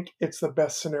I think, it's the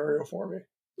best scenario for me.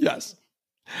 Yes.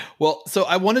 Well, so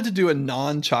I wanted to do a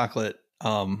non-chocolate,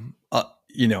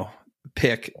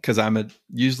 pick because I'm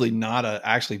usually not a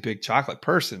actually big chocolate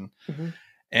person. Mm-hmm.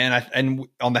 And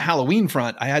on the Halloween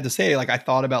front, I had to say, like, I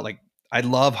thought about like, I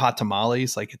love hot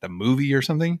tamales, like at the movie or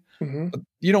something. Mm-hmm. But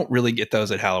you don't really get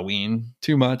those at Halloween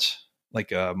too much,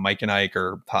 like Mike and Ike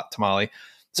or hot tamale.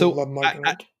 So I love Mike and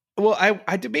Ike.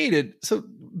 I debated. So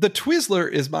the Twizzler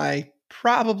is my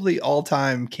probably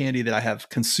all-time candy that I have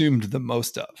consumed the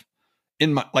most of.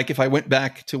 If I went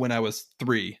back to when I was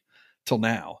 3 till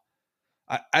now,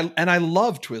 I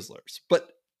love Twizzlers, but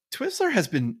Twizzler has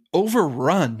been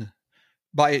overrun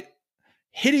by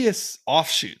hideous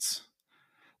offshoots,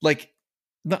 like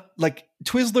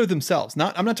Twizzler themselves.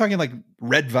 I'm not talking like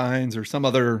Red Vines or some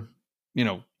other,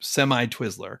 semi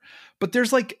Twizzler, but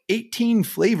there's like 18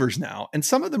 flavors now, and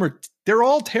some of them they're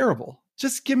all terrible.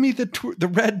 Just give me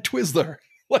the red Twizzler.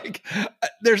 Like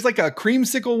there's like a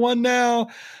creamsicle one now.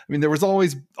 I mean, there was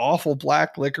always awful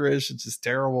black licorice. It's just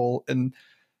terrible, and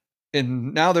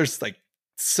now there's like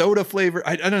soda flavor.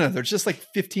 I don't know. There's just like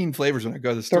 15 flavors when I go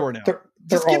to the store now.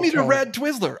 Just give me the red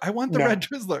Twizzler. I want the red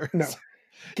Twizzler. No.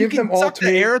 Give them all to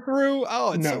the me. Air through.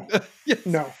 Oh, it's no. So yes.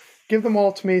 No. Give them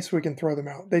all to me so we can throw them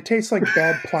out. They taste like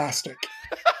bad plastic.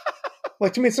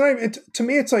 Like to me, it's not even,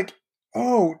 it's like,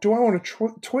 oh, do I want a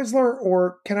Twizzler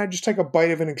or can I just take a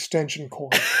bite of an extension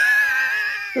cord?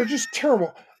 They're just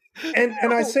terrible. And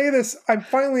I say this, I'm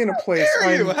finally in a place.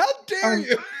 How dare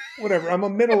you? whatever. I'm a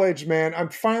middle-aged man. I'm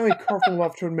finally comfortable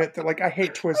enough to admit that, like, I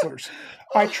hate Twizzlers.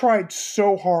 I tried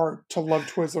so hard to love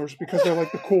Twizzlers because they're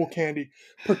like the cool candy,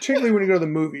 particularly when you go to the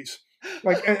movies.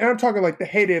 Like, and I'm talking like the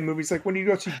heyday movies, like when you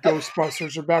go see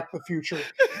Ghostbusters or Back to the Future,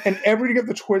 and everybody get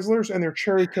the Twizzlers and their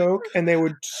cherry Coke, and they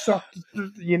would suck,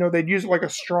 they'd use it like a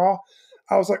straw.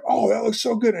 I was like, oh, that looks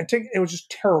so good. And it was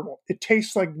just terrible. It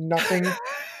tastes like nothing.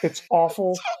 It's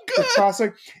awful. So It's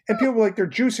toxic. And people were like, they're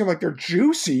juicy. I'm like, they're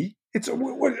juicy?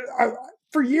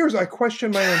 For years, I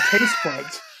questioned my own taste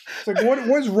buds. It's like,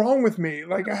 what is wrong with me?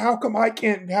 Like, how come I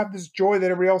can't have this joy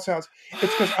that everybody else has?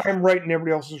 It's because I'm right and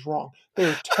everybody else is wrong.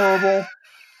 They're terrible.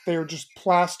 They are just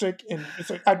plastic. And it's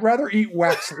like, I'd rather eat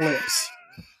wax lips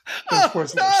than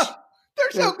Twizzlers. No.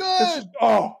 They're so good.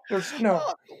 There's no.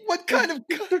 What kind of?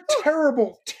 They're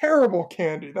terrible, terrible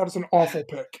candy. That is an awful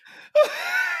pick.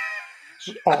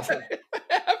 It's awful.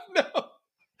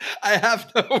 I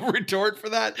have no retort for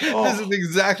that. This is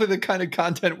exactly the kind of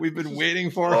content we've been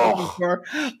waiting for.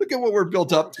 Look at what we're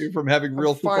built up to from having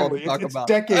real football to talk about.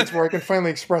 It's decades where I can finally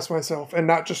express myself and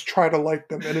not just try to like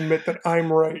them and admit that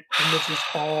I'm right. And this is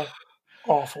all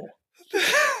awful.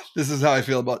 This is how I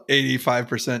feel about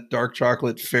 85% dark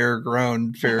chocolate,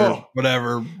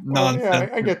 whatever nonsense. Yeah,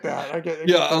 I get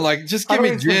that. I'm like, just give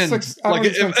me gin. I don't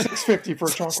spend $6.50 for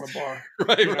a chocolate bar.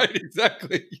 Right,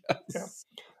 exactly. Yes. Yeah.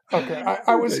 Okay,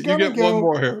 I was gonna you get one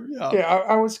more here.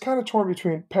 I was kind of torn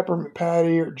between peppermint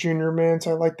patty or junior mints.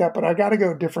 I like that, but I got to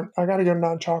go different. I got to go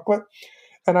non-chocolate.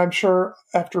 And I'm sure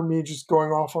after me just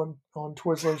going off on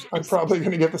Twizzlers, I'm probably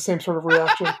going to get the same sort of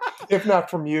reaction, if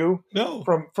not from you,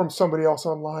 from somebody else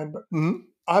online. But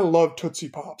I love Tootsie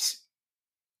Pops.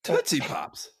 Tootsie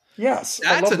Pops? Yes.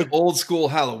 That's an old school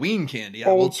Halloween candy.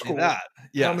 I will say that.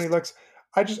 Yeah. How many likes?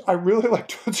 I really like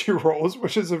Tootsie Rolls,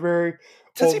 which is a very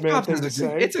old man thing to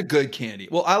say. It's a good candy.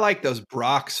 Well, I like those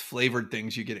Brock's flavored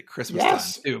things you get at Christmas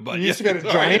time too. But you used to get a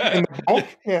giant in the bulk.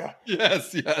 Yeah.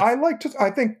 Yes.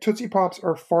 I think Tootsie Pops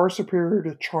are far superior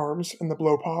to Charms and the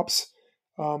Blow Pops.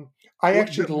 I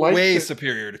actually like way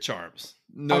superior to Charms.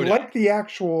 I like the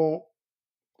actual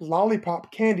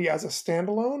lollipop candy as a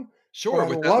standalone. Sure,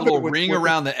 with that little ring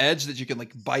around the edge that you can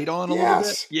like bite on a little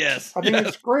bit. Yes, I think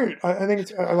it's great. I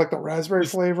like the raspberry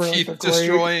flavor. Teeth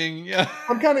destroying. Yeah,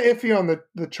 I'm kind of iffy on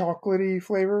the chocolatey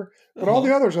flavor, but all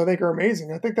the others I think are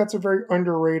amazing. I think that's a very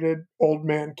underrated old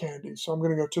man candy. So I'm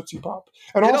going to go Tootsie Pop,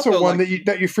 and also one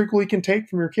that you frequently can take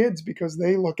from your kids because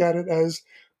they look at it as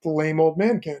the lame old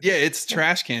man candy. Yeah, it's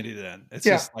trash candy then. It's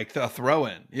just like a throw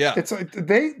in. Yeah, it's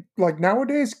like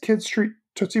nowadays kids treat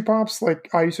Tootsie Pops like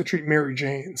I used to treat Mary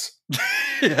Janes.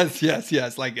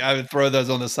 Yes. Like I would throw those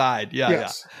on the side.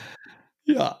 Yeah.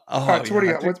 Oh, all right. So what do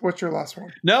you got? What's your last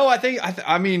one? No, I think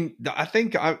I'm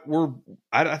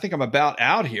about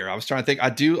out here. I was trying to think.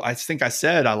 I think I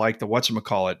said I like the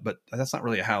whatchamacallit, but that's not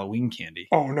really a Halloween candy.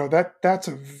 Oh no, that's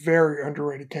a very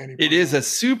underrated candy bar. It is a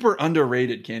super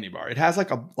underrated candy bar. It has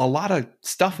like a lot of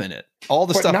stuff in it. All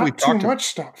the stuff we talked about. Not too much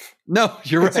stuff. No,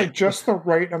 you're right. It's like just the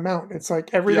right amount. It's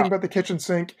like everything but the kitchen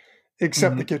sink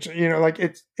except the kitchen. Like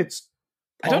it's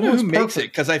I don't know who makes it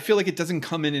because I feel like it doesn't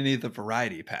come in any of the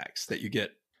variety packs that you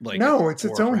get. Like no, it's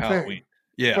its own thing.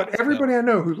 Yeah, but everybody I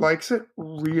know who likes it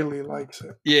really likes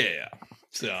it. Yeah.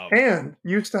 And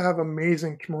used to have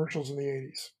amazing commercials in the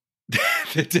 80s.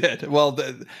 It did. Well,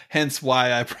 hence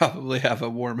why I probably have a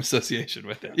warm association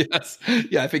with it. Yes.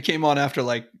 Yeah. If it came on after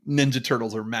like Ninja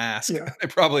Turtles or Mask, I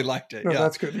probably liked it. No,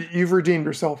 that's good. You've redeemed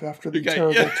yourself after the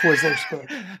terrible Twizzlers split.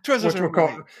 Twizzlers are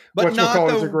great. But not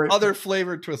the other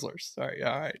flavored Twizzlers. Sorry.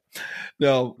 All right.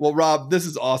 No. Well, Rob, this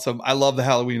is awesome. I love the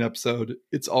Halloween episode.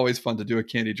 It's always fun to do a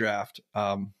candy draft.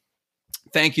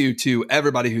 Thank you to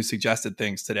everybody who suggested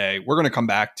things today. We're going to come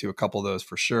back to a couple of those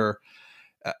for sure.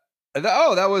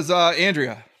 That was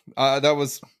Andrea. That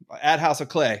was at House of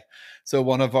Clay. So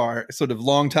one of our sort of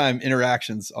longtime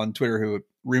interactions on Twitter who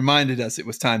reminded us it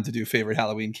was time to do favorite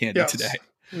Halloween candy today.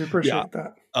 We appreciate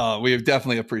that. We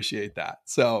definitely appreciate that.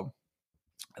 So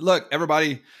look,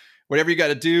 everybody, whatever you got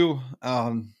to do,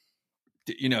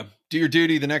 do your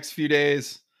duty the next few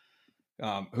days.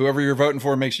 Whoever you're voting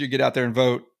for, make sure you get out there and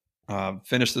vote.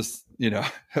 Finish this,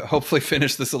 hopefully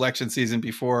finish this election season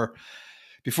before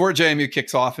JMU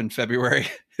kicks off in February,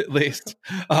 at least.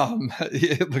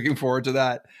 Looking forward to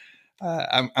that.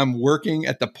 I'm working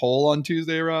at the poll on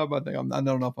Tuesday, Rob. I don't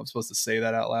know if I'm supposed to say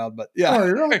that out loud, but yeah. Oh,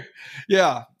 really?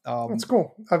 Yeah. That's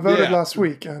cool. I voted last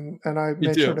week and I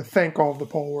made sure to thank all of the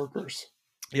poll workers.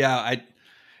 Yeah.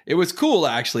 It was cool,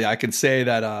 actually. I can say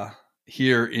that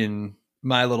here in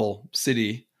my little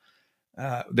city,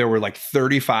 there were like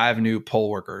 35 new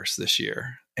poll workers this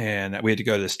year, and we had to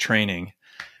go to this training.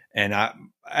 And I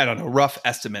don't know, rough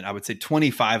estimate, I would say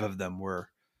 25 of them were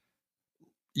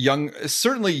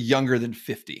certainly younger than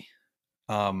 50.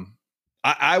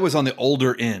 I was on the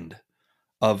older end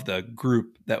of the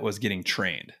group that was getting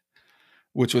trained,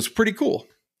 which was pretty cool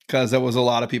because there was a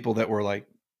lot of people that were like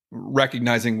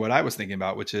recognizing what I was thinking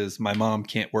about, which is my mom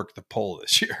can't work the pole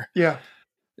this year. Yeah.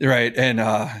 Right. And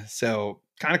so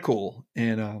kind of cool.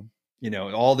 And,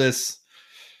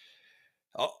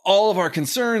 all of our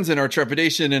concerns and our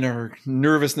trepidation and our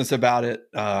nervousness about it,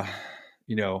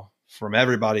 from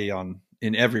everybody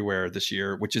in everywhere this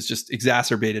year, which is just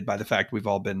exacerbated by the fact we've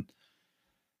all been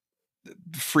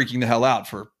freaking the hell out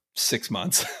for 6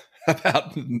 months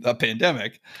about a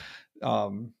pandemic.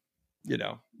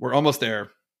 We're almost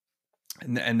there,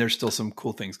 and there's still some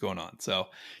cool things going on. So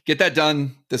get that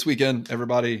done this weekend,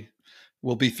 everybody.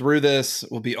 We'll be through this.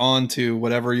 We'll be on to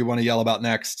whatever you want to yell about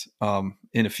next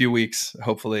in a few weeks,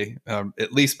 hopefully,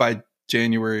 at least by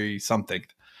January something.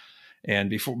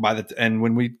 And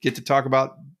when we get to talk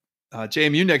about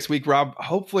JMU next week, Rob,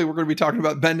 hopefully we're going to be talking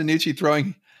about Ben DiNucci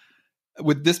throwing.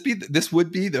 This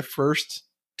would be the first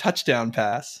touchdown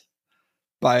pass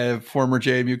by a former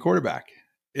JMU quarterback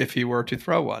if he were to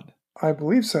throw one. I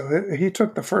believe so. He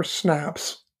took the first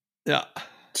snaps. Yeah.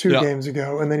 2 games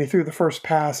ago, and then he threw the first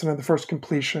pass and then the first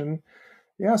completion.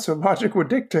 Yeah, so logic would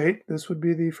dictate this would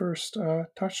be the first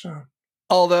touchdown.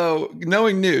 Although,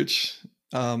 knowing Nooch,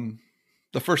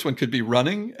 the first one could be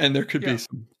running, and there could be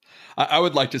some. I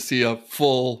would like to see a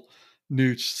full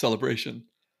Nooch celebration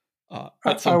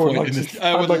at some point.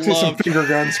 I'd like to see some finger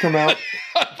guns come out.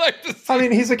 I'd like to see. I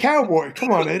mean, he's a cowboy.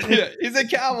 Come on. He's a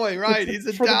cowboy, right? He's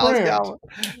a Dallas cowboy.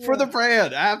 For the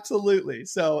brand, absolutely.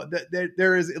 So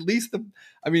there is at least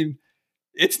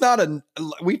it's not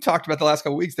we talked about the last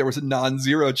couple of weeks, there was a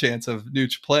non-zero chance of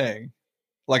Nooch playing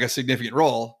like a significant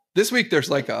role. This week, there's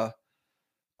like a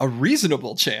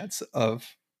reasonable chance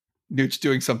of Nooch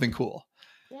doing something cool.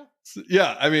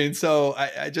 So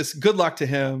I just, good luck to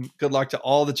him. Good luck to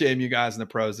all the JMU guys and the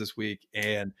pros this week.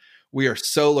 And we are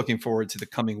so looking forward to the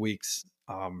coming weeks.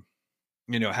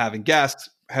 Having guests,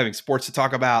 having sports to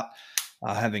talk about,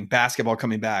 having basketball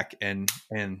coming back, and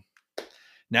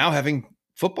now having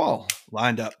football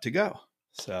lined up to go.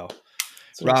 So,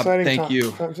 Rob, thank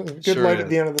you. Good light at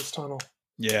the end of this tunnel.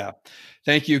 Yeah.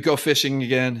 Thank you. Go fishing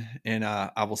again. And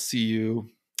I will see you.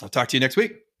 I'll talk to you next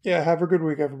week. Yeah. Have a good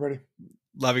week, everybody.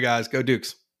 Love you guys. Go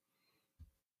Dukes.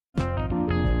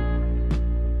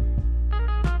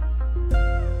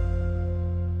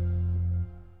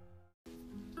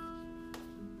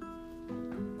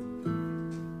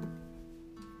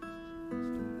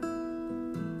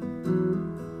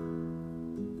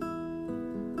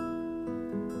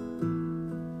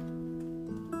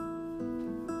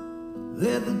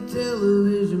 Let the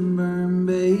television burn,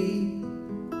 babe.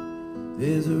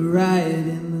 There's a riot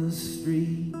in the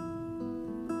street.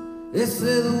 They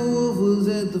said the wolf was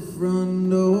at the front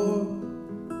door.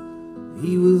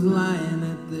 He was lying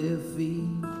at their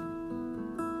feet.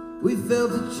 We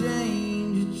felt a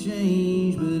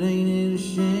change, but ain't it a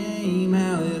shame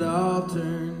how it all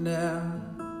turned out?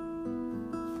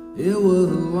 It was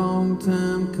a long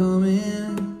time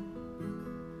coming.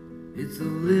 It's a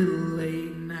little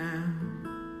late now.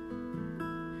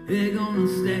 They're gonna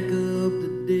stack up the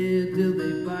dead till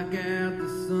they block out the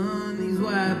sun. These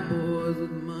white boys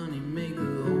with money make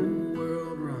the whole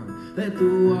world run. Let the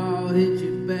wall hit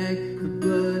your back, the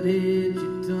blood hit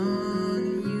your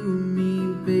tongue. You and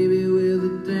me, baby, we're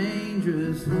the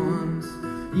dangerous ones.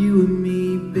 You and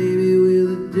me, baby, we're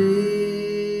the dangerous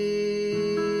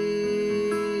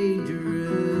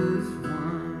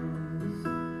ones.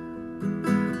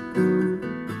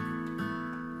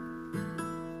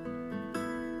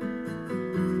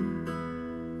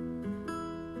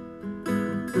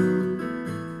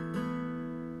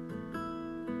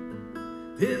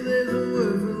 If there's a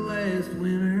word for last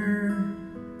winter,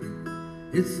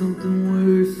 it's something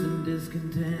worse than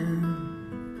discontent.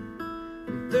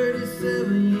 I'm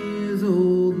 37 years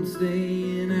old and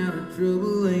staying out of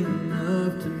trouble ain't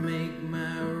enough to make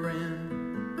my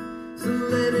rent. So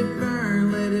let it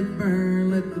burn,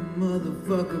 let the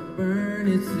motherfucker burn.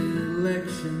 It's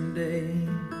election day.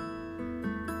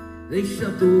 They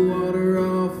shut the water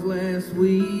off last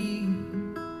week.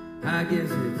 I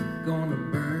guess it's gonna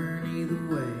burn either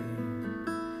way.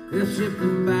 They'll ship the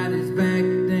bodies back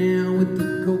down with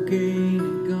the cocaine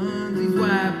and guns. These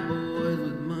white boys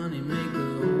with money make the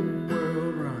whole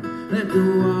world run. Let the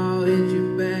wall hit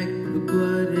your back, the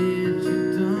blood hit your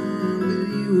tongue. 'Cause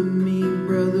you and me,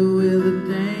 brother, we're the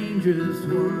dangerous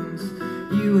ones.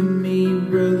 You and me.